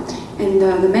 and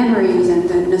the memories and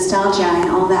the nostalgia and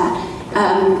all that.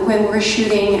 When we're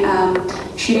shooting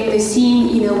the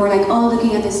scene, we're like all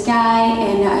looking at the sky,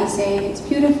 and I say it's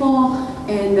beautiful,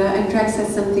 and Drax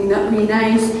says something not really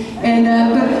nice, and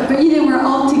but we're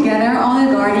all together, all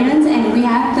the Guardians, and we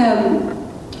had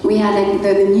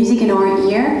the music in our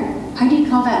ear. How do you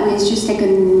call that? When it's just like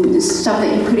stuff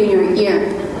that you put in your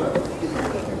ear.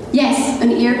 Yes,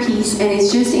 an earpiece, and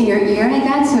it's just in your ear like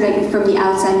that, so like from the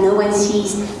outside, no one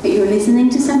sees that you're listening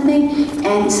to something,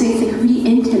 and so it's like really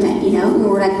intimate,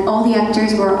 We're like all the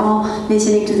actors were all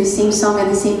listening to the same song at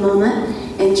the same moment,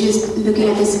 and just looking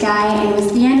at the sky, and it was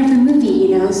the end of the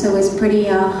movie, so it was pretty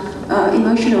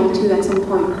emotional too at some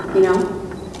point,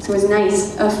 So it was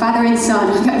nice. Father and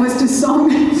son, that was the song.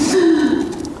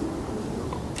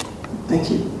 Thank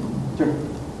you. Sure.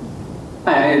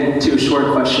 I had two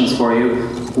short questions for you.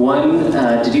 One,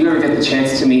 did you ever get the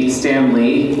chance to meet Stan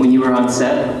Lee when you were on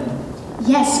set?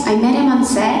 Yes, I met him on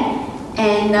set,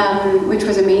 and which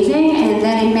was amazing. And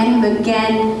then I met him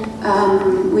again.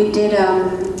 We did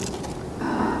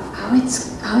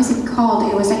how is it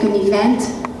called? It was like an event,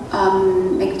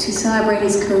 like to celebrate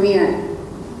his career.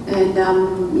 And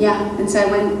and so I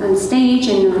went on stage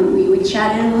and we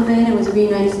chatted a little bit. It was really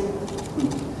nice.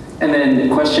 And then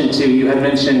question two, you had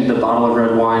mentioned the bottle of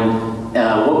red wine.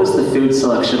 What was the food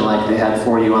selection like they had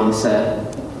for you on the set?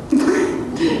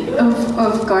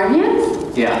 of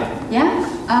Guardians? Yeah. Yeah?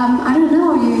 I don't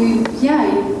know.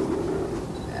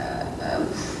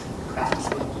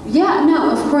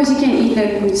 No, of course you can eat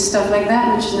like stuff like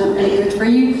that, which is not really good for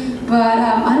you. But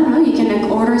I don't know, you can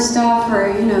like order stuff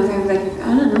or, like,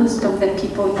 I don't know, stuff that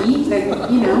people eat, like,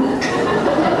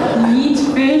 meat,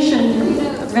 fish, and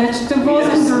vegetables,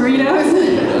 and Doritos,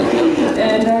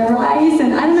 and rice,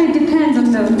 and I don't know, it depends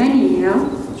on the menu,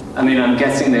 I mean, I'm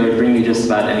guessing they would bring you just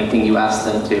about anything you asked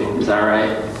them to, is that right?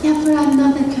 Yeah, but I'm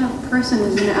not that kind of person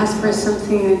who's going to ask for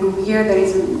something like weird that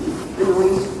isn't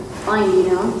always fine, I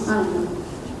don't know.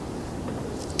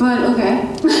 But, okay.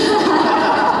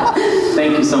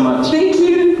 Thank you so much. Thank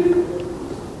you.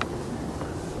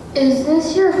 Is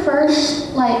this your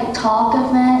first, talk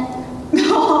event?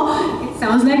 No, it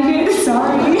sounds like it.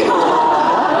 Sorry.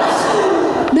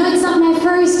 No, it's not my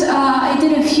first. I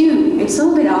did a few. It's a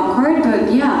little bit awkward, but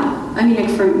yeah. I mean,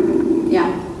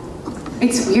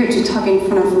 it's weird to talk in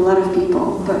front of a lot of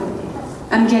people, but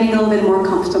I'm getting a little bit more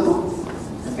comfortable.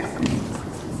 Okay.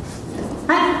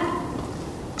 Hi.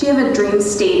 Do you have a dream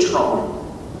stage role?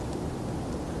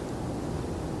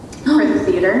 For the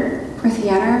theater? For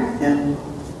theater? Yeah.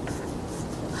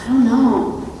 I don't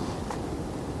know.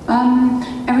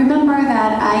 I remember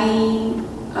that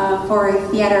for a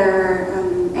theater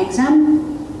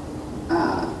exam,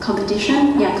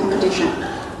 competition,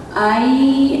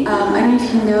 I don't know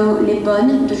if you know Les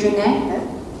Bonnes de Genet.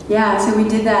 Yeah, so we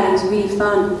did that, it was really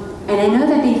fun. And I know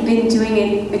that they've been doing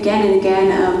it again and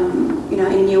again,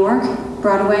 in New York,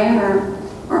 Broadway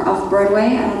or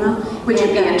off-Broadway, I don't know. Would you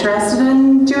be interested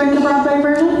in doing the Broadway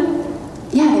version?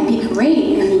 Yeah, that'd be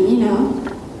great. I mean,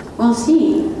 we'll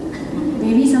see.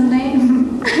 Maybe someday.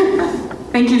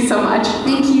 Thank you so much.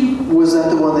 Thank you. Was that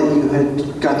the one that you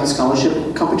had got the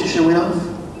scholarship competition win of?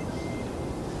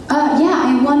 Yeah,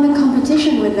 I won the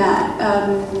competition with that.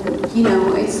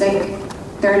 It's like,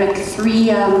 there are like three,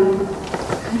 how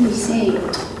do you say,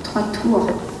 trois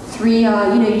tours. Three,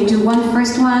 you do one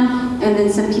first one, and then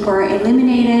some people are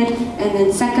eliminated, and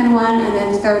then second one, and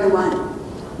then third one.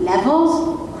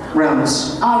 Levels?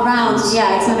 Rounds. Oh, Rounds.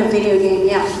 Yeah, it's not a video game.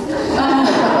 Yeah.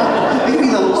 Maybe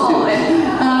levels too.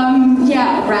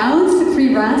 Yeah, Rounds.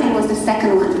 3 rounds. And it was the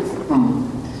second one.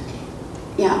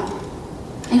 Yeah.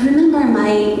 I remember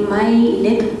my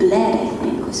lip bled. I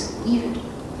think it was weird.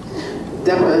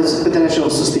 But that actually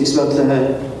also speaks about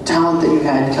the talent that you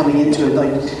had coming into it.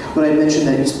 Like when I mentioned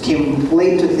that you came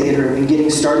late to theater, I mean, getting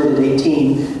started at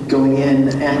 18, going in,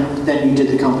 and then you did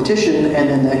the competition, and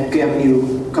then that gave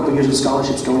you a couple of years of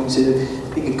scholarships going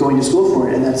to school for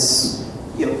it, and that's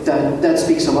that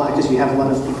speaks a lot because you have a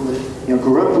lot of people that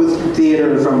grew up with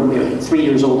theater from 3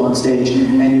 years old on stage,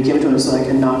 and you came to it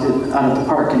and knocked it out of the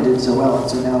park and did so well, and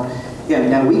so now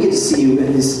we get to see you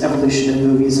in this evolution of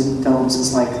movies and films.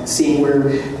 It's like seeing where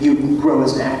you grow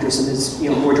as an actress, and as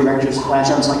more directors latch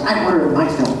on. It's like, I want her in my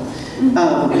film.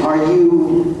 Are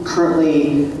you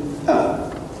currently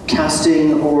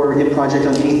casting or in project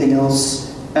on anything else?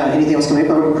 Anything else coming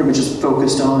up? Or are you pretty much just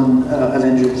focused on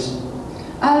Avengers?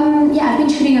 Yeah, I've been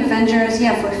shooting Avengers,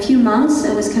 for a few months.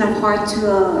 It was kind of hard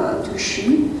to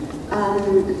shoot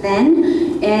then.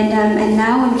 And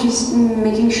now I'm just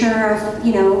making sure of,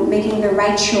 making the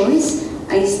right choice.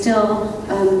 I still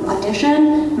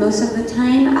audition most of the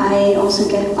time. I also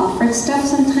get offered stuff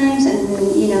sometimes, and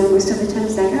most of the time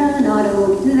it's like, oh, no, I don't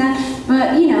want to do that.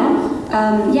 But,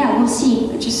 we'll see.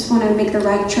 I just want to make the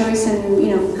right choice and,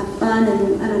 have fun,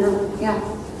 and I don't know. Yeah,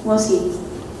 we'll see.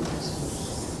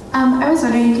 I was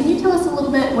wondering, can you tell us a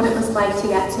little bit what it was like to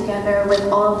get together with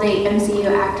all of the MCU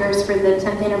actors for the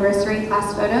 10th anniversary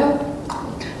class photo?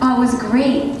 Oh, it was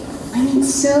great. I mean,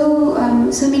 so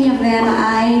many of them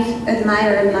I've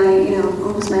admired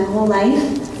almost my whole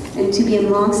life, and to be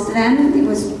amongst them, it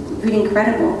was really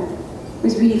incredible. It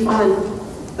was really fun.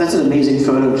 That's an amazing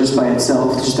photo just by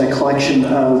itself. Just that collection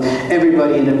of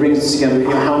everybody, and it brings us together.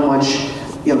 How much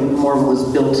Marvel is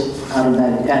built out of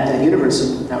that universe,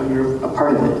 and now you're a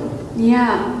part of it.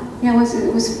 Yeah, it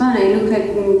was fun. I look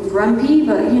like grumpy,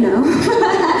 but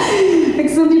like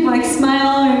some people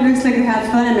smile and it looks like they had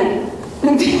fun, and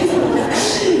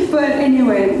but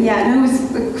anyway, it was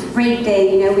a great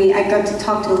day. I got to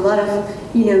talk to a lot of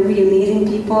really amazing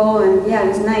people, and it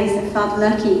was nice. I felt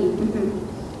lucky.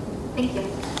 Thank you.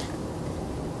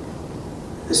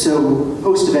 So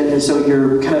post-Avengers, so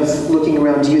you're kind of looking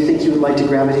around. Do you think you would like to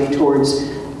gravitate towards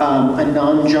a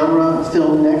non-genre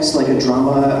film next, like a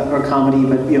drama or comedy,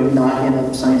 but not in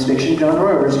a science fiction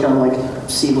genre, or just kind of like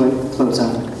see what floats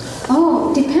out?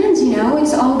 Oh, depends.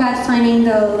 It's all about finding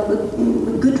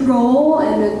the good role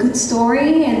and a good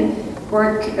story, and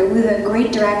work with a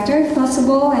great director if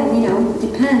possible. And it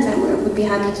depends. I would be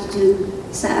happy to do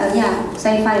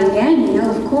sci-fi again.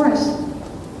 Of course.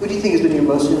 Who do you think has been your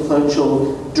most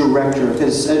influential director?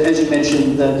 Because as you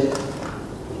mentioned,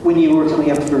 when you were coming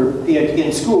up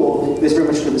in school, it was very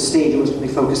much for the stage. It was really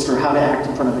focused for how to act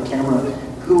in front of a camera.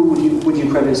 Who would you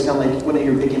credit as kind of like one of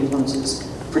your big influences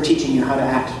for teaching you how to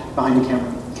act behind the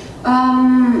camera?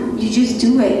 You just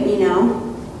do it.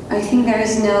 I think there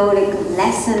is no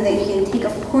lesson that you can take.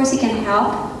 Of course, it can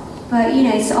help, but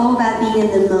it's all about being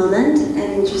in the moment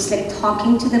and just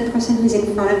talking to the person who's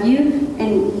in front of you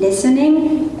and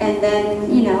listening, and then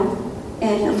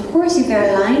and of course if there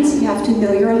are lines, you have to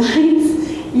know your lines,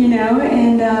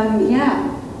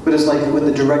 But it's like with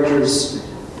the directors,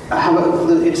 how about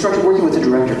the instructor working with the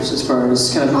directors as far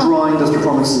as kind of drawing those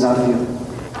performances out of you?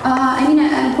 I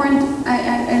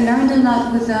learned a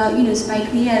lot with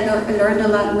Spike Lee. I learned a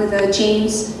lot with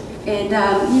James, and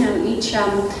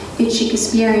each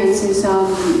experience is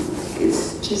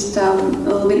just a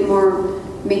little bit more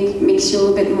makes you a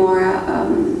little bit more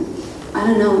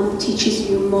teaches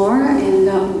you more, and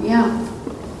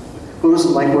What was it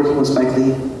like working with Spike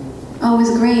Lee? Oh, it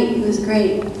was great. It was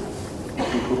great.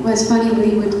 It was funny when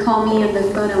he would call me on the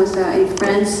phone. I was in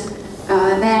France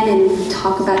then, and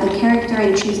talk about the character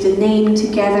and choose the name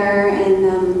together,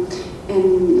 and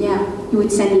he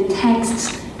would send me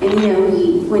texts, and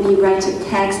when he writes a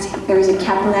text, there is a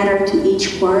cap letter to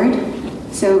each word,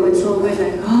 so it's always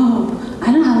like, oh,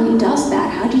 I don't know how he does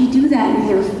that. How do you do that with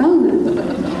your phone?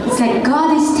 It's like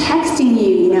God is texting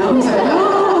you, It's like,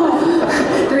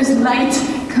 oh, there's light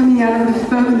coming out of the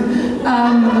phone.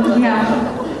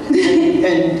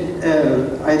 And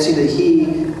I've seen that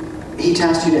he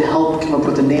tasked you to help come up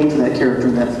with a name for that character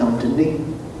in that film, didn't he?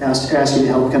 Asked you to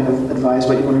help kind of advise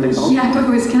what you wanted to call him? Yeah, I thought it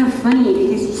was kind of funny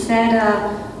because he said,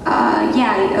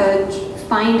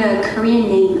 find a Korean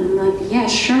name. I'm like, yeah,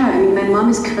 sure. I mean, my mom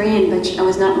is Korean, but I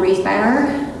was not raised by her.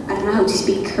 I don't know how to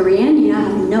speak Korean, I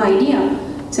have no idea.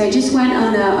 So I just went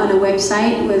on a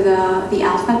website with the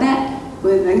alphabet,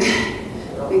 with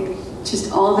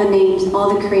just all the names,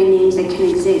 all the Korean names that can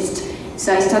exist. So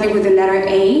I started with the letter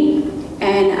A,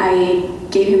 and I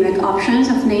gave him like options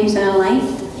of names that I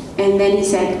liked, and then he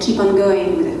said, keep on going.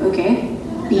 I was like, okay.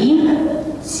 B,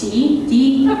 C,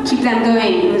 D, keep them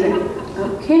going. I was like,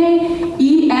 okay.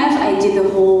 E, F, I did the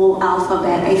whole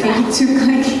alphabet. I think it took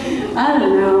like, I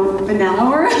don't know, an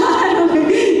hour? I don't know,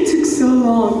 it took so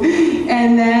long.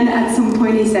 And then at some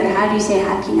point he said, how do you say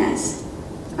happiness?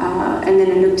 And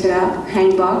then I looked it up,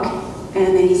 Hangbok,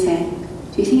 and then he said,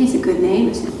 do you think it's a good name?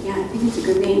 I said, yeah, I think it's a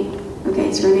good name. Okay,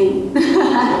 it's your name.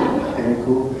 Very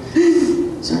cool.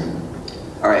 Sir?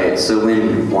 All right, so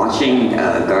when watching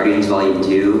Guardians Volume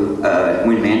 2,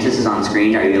 when Mantis is on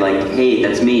screen, are you like, hey,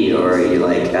 that's me? Or are you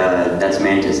like, that's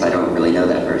Mantis, I don't really know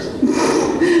that person?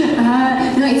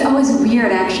 No, it's always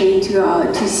weird actually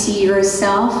to see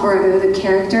yourself or the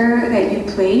character that you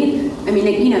played. I mean,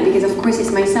 like, you know, because of course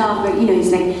it's myself, but you know,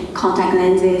 it's like contact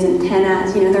lenses,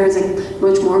 antennas, you know, there's like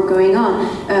much more going on.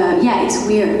 Yeah, it's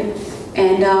weird.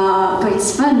 And, but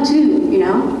it's fun too, you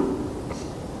know?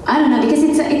 I don't know, because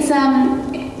it's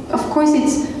of course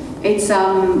it's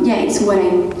what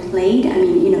I played. I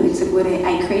mean, you know, it's what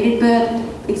I created, but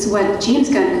it's what James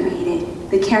Gunn created,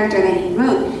 the character that he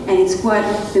wrote, and it's what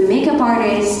the makeup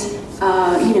artist,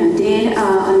 you know, did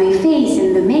on my face,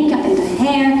 and the makeup, and the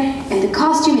hair, and the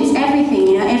costume. It's everything,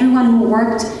 you know. Everyone who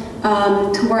worked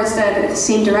towards the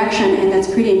same direction, and that's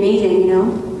pretty amazing, you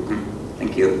know.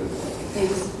 Thank you.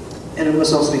 Thanks. And it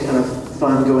must also be kind of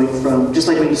fun going from, just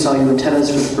like when you saw your antennas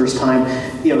for the first time,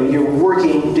 you know, you're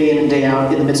working day in and day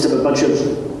out in the midst of a bunch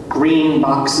of green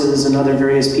boxes and other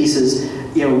various pieces,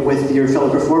 you know, with your fellow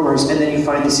performers, and then you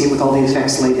finally see it with all the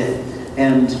effects laid in.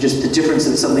 And just the difference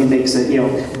that something makes that, you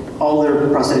know, all their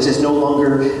prosthetics is no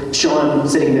longer Sean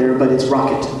sitting there, but it's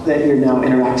Rocket that you're now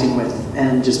interacting with,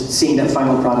 and just seeing that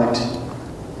final product.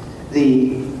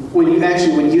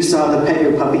 When you saw the Pet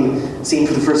Your Puppy scene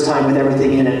for the first time with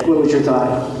everything in it, what was your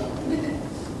thought?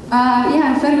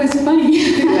 Yeah, I thought it was funny.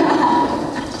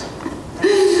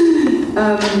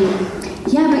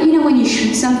 Yeah, but you know, when you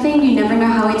shoot something, you never know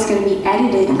how it's going to be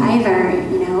edited either,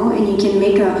 you know, and you can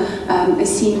make a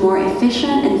scene more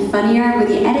efficient and funnier with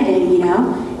the editing, you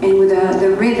know, and with the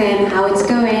rhythm, how it's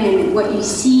going, and what you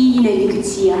see, you know, you could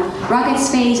see Rocket's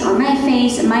face, or my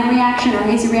face, and my reaction, or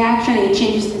his reaction, and it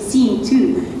changes the scene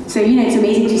too. So, you know, it's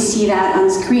amazing to see that on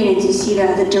screen and to see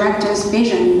the director's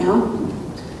vision, you know.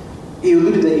 You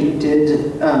alluded that you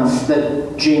did,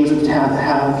 that James would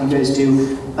have you guys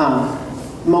do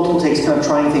multiple takes, kind of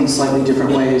trying things slightly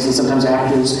different ways, and sometimes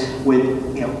actors would,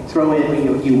 you know, throw in,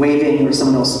 you know, you waving or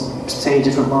someone else say a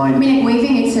different line. I mean, like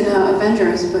waving, it's in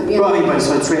Avengers, but yeah. Well, I mean, but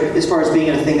so it's, as far as being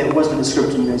in a thing that wasn't in the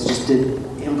script and you guys just did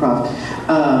improv,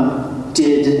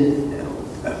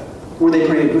 were they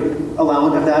pretty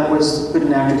allowant of that? Would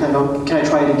an actor kind of go, can I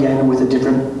try it again with a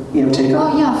different, you know, take on it?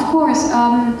 Well, yeah, of course.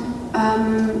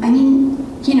 I mean,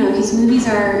 you know, his movies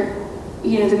are,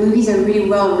 you know, the movies are really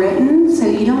well written, so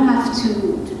you don't have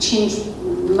to change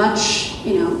much,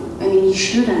 you know. I mean, you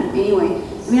shouldn't anyway.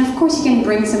 I mean, of course you can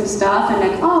bring some stuff and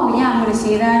like, oh yeah, I'm gonna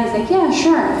say that. It's like, yeah,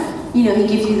 sure. You know, he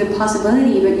gives you the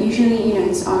possibility, but usually, you know,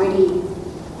 it's already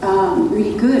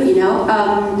really good, you know.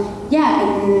 Yeah,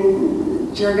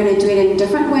 and you're gonna do it in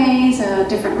different ways,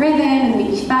 different rhythm, and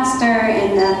maybe faster,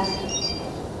 and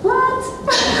what?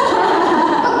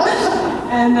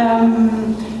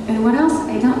 And what else?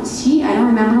 I don't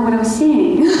remember what I was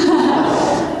saying.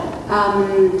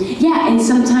 Yeah, and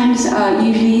sometimes,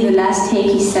 usually the last take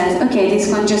he says, okay, this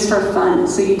one just for fun,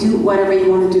 so you do whatever you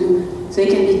want to do. So it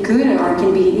can be good or it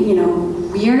can be, you know,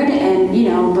 weird, and, you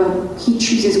know, but he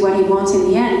chooses what he wants in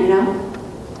the end, you know?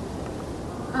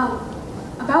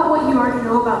 About what you already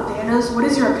know about Thanos, what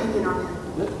is your opinion on him?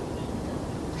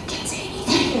 I can't say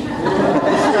anything.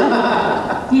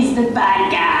 He's the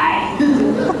bad guy.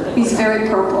 He's very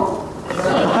purple.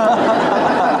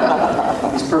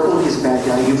 He's purple, he's a bad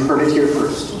guy. You've heard it here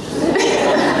first.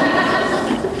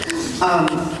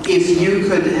 If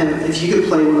you could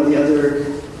play one of the other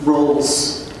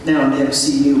roles now in the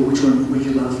MCU, which one would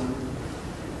you love?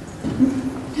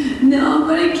 No,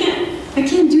 but I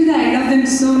can't do that. I love them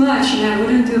so much, and I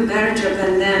wouldn't do a better job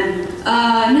than them.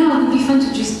 No, it would be fun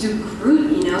to just do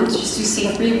Groot, you know, just to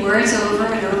say 3 words over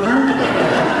and over.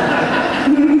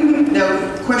 Now,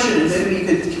 question, maybe you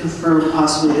could confirm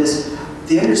possibly this.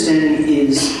 The understanding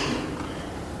is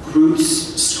Groot's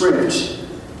script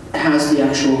has the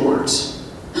actual words.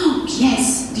 Oh,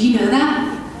 yes. Do you know that?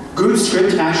 Groot's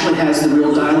script actually has the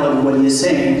real dialogue of what he is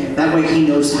saying. That way he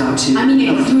knows how to... I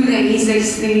mean, Groot, he's like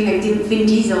Vin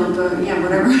Diesel, but yeah,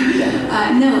 whatever.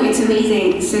 Yeah. No, it's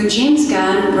amazing. So James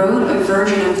Gunn wrote a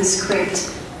version of the script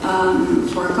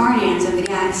for Guardians of the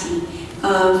Galaxy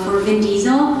for Vin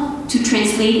Diesel to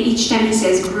translate each time he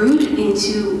says Groot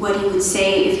into what he would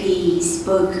say if he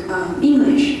spoke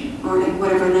English or like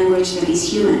whatever language that is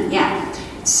human. Yeah.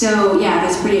 So yeah,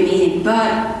 that's pretty amazing.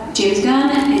 But James Gunn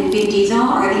and Vin Diesel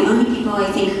are the only people I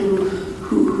think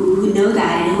who know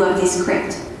that and who have this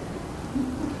script.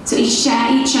 So each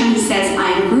time he says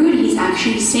I am Groot, he's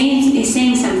actually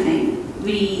saying something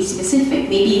really specific.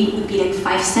 Maybe it would be like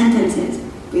 5 sentences.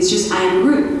 It's just I am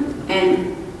Groot,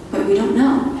 but we don't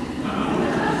know.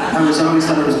 I always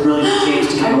thought it was brilliant of James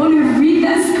to I want to read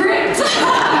that script.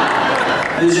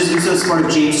 It's so smart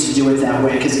of James to do it that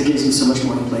way because it gives him so much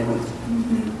more to play with.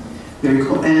 Very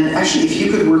cool. And actually, if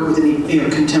you could work with any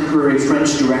contemporary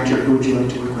French director, who would you like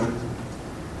to work with?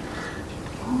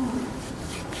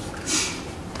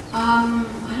 I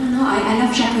don't know. I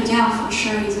love Jacques Audiard for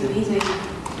sure. He's amazing.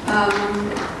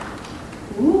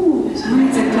 Someone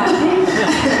needs a clapping.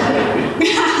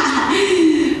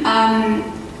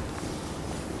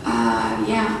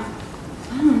 Yeah.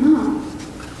 I don't know.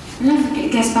 I love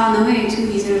Gaspar Noé too.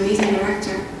 He's an amazing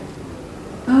director.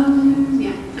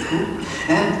 Yeah.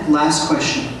 And last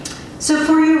question. So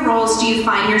for your roles, do you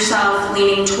find yourself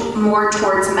leaning more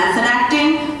towards method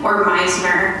acting or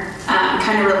Meisner?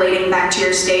 Kind of relating back to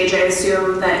your stage, I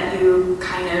assume that you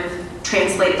kind of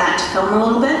translate that to film a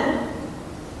little bit?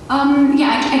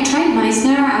 Yeah, I tried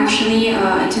Meisner actually.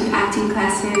 I took acting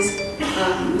classes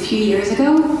a few years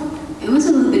ago. It was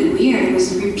a little bit weird. It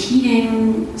was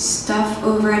repeating stuff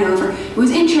over and over. It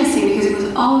was interesting because it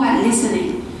was all about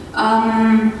listening.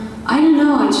 I don't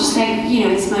know, it's just like,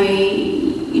 it's my,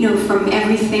 from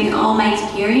everything, all my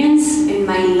experience in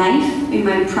my life, in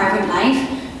my private life,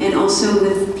 and also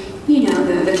with,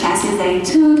 the classes that I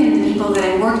took and the people that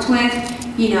I worked with,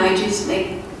 I just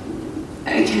I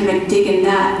kind of dig in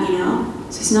that,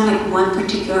 So it's not like one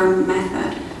particular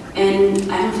method.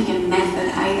 And I don't think a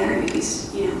method either because,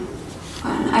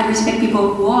 I respect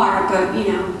people who are, but,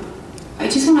 I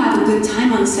just want to have a good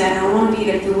time on set. I don't want to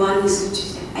be like the one who's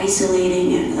just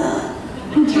isolating and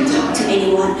can't talk to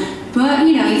anyone. But,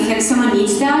 if someone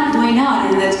needs that, why not?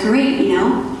 And that's great,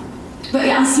 But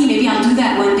I'll see, maybe I'll do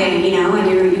that one day, and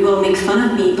you will make fun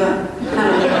of me, but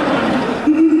I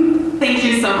don't know. Thank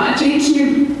you so much. Thank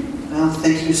you. Well,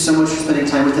 thank you so much for spending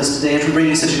time with us today and for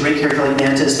bringing such a great character like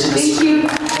Mantis to this. Thank you.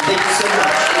 Thank you so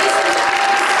much.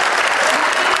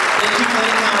 Thank you for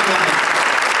letting Comic-Con.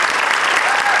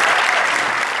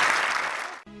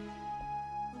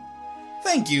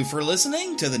 Thank you for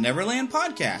listening to the Neverland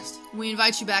Podcast. We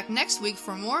invite you back next week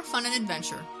for more fun and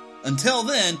adventure. Until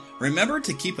then, remember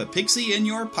to keep a pixie in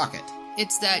your pocket.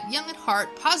 It's that young at heart,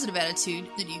 positive attitude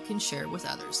that you can share with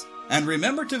others. And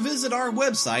remember to visit our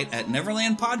website at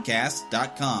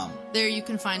neverlandpodcast.com. There you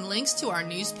can find links to our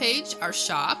news page, our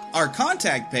shop, our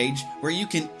contact page, where you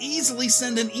can easily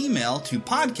send an email to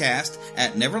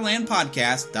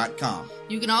podcast@neverlandpodcast.com.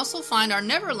 You can also find our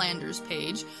Neverlanders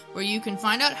page, where you can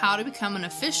find out how to become an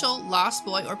official Lost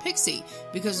Boy or Pixie,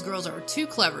 because girls are too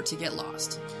clever to get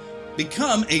lost.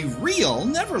 Become a real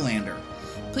Neverlander.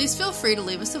 Please feel free to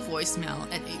leave us a voicemail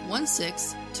at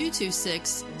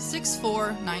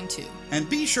 816-226-6492. And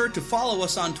be sure to follow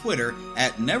us on Twitter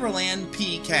at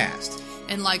NeverlandPcast.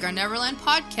 And like our Neverland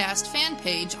Podcast fan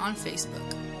page on Facebook.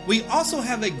 We also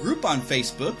have a group on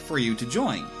Facebook for you to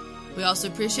join. We also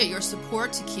appreciate your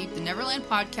support to keep the Neverland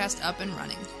Podcast up and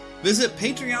running. Visit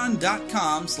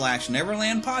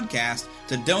patreon.com/NeverlandPodcast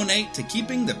to donate to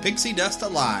keeping the pixie dust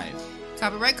alive.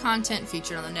 Copyright content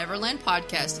featured on the Neverland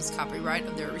Podcast is copyright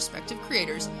of their respective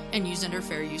creators and used under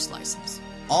fair use license.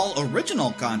 All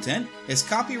original content is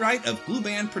copyright of Blue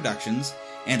Band Productions,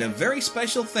 and a very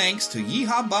special thanks to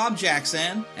Yeehaw Bob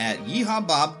Jackson at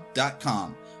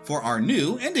yeehawbob.com for our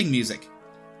new ending music.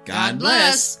 God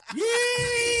bless!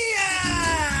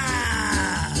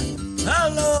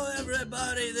 Hello,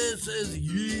 everybody. This is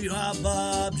Yeehaw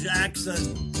Bob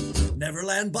Jackson.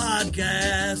 Neverland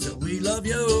Podcast, we love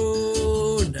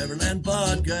you. Neverland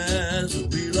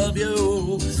Podcast, we love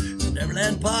you.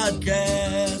 Neverland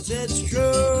Podcast, it's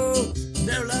true.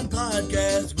 Neverland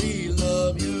Podcast, we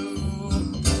love you.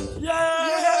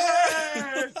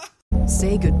 Yeah!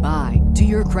 Say goodbye to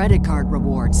your credit card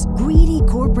rewards. Greedy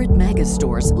corporate mega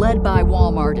stores, led by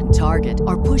Walmart and Target,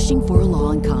 are pushing for a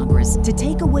law in Congress to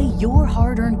take away your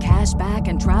hard-earned cash back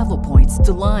and travel points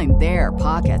to line their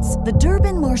pockets. The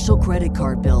Durbin-Marshall credit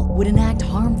card bill would enact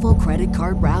harmful credit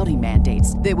card routing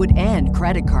mandates that would end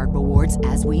credit card rewards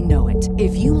as we know it.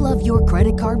 If you love your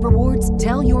credit card rewards,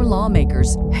 tell your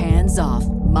lawmakers, hands off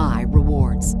my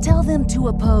rewards. Tell them to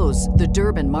oppose the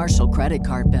Durbin-Marshall credit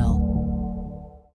card bill.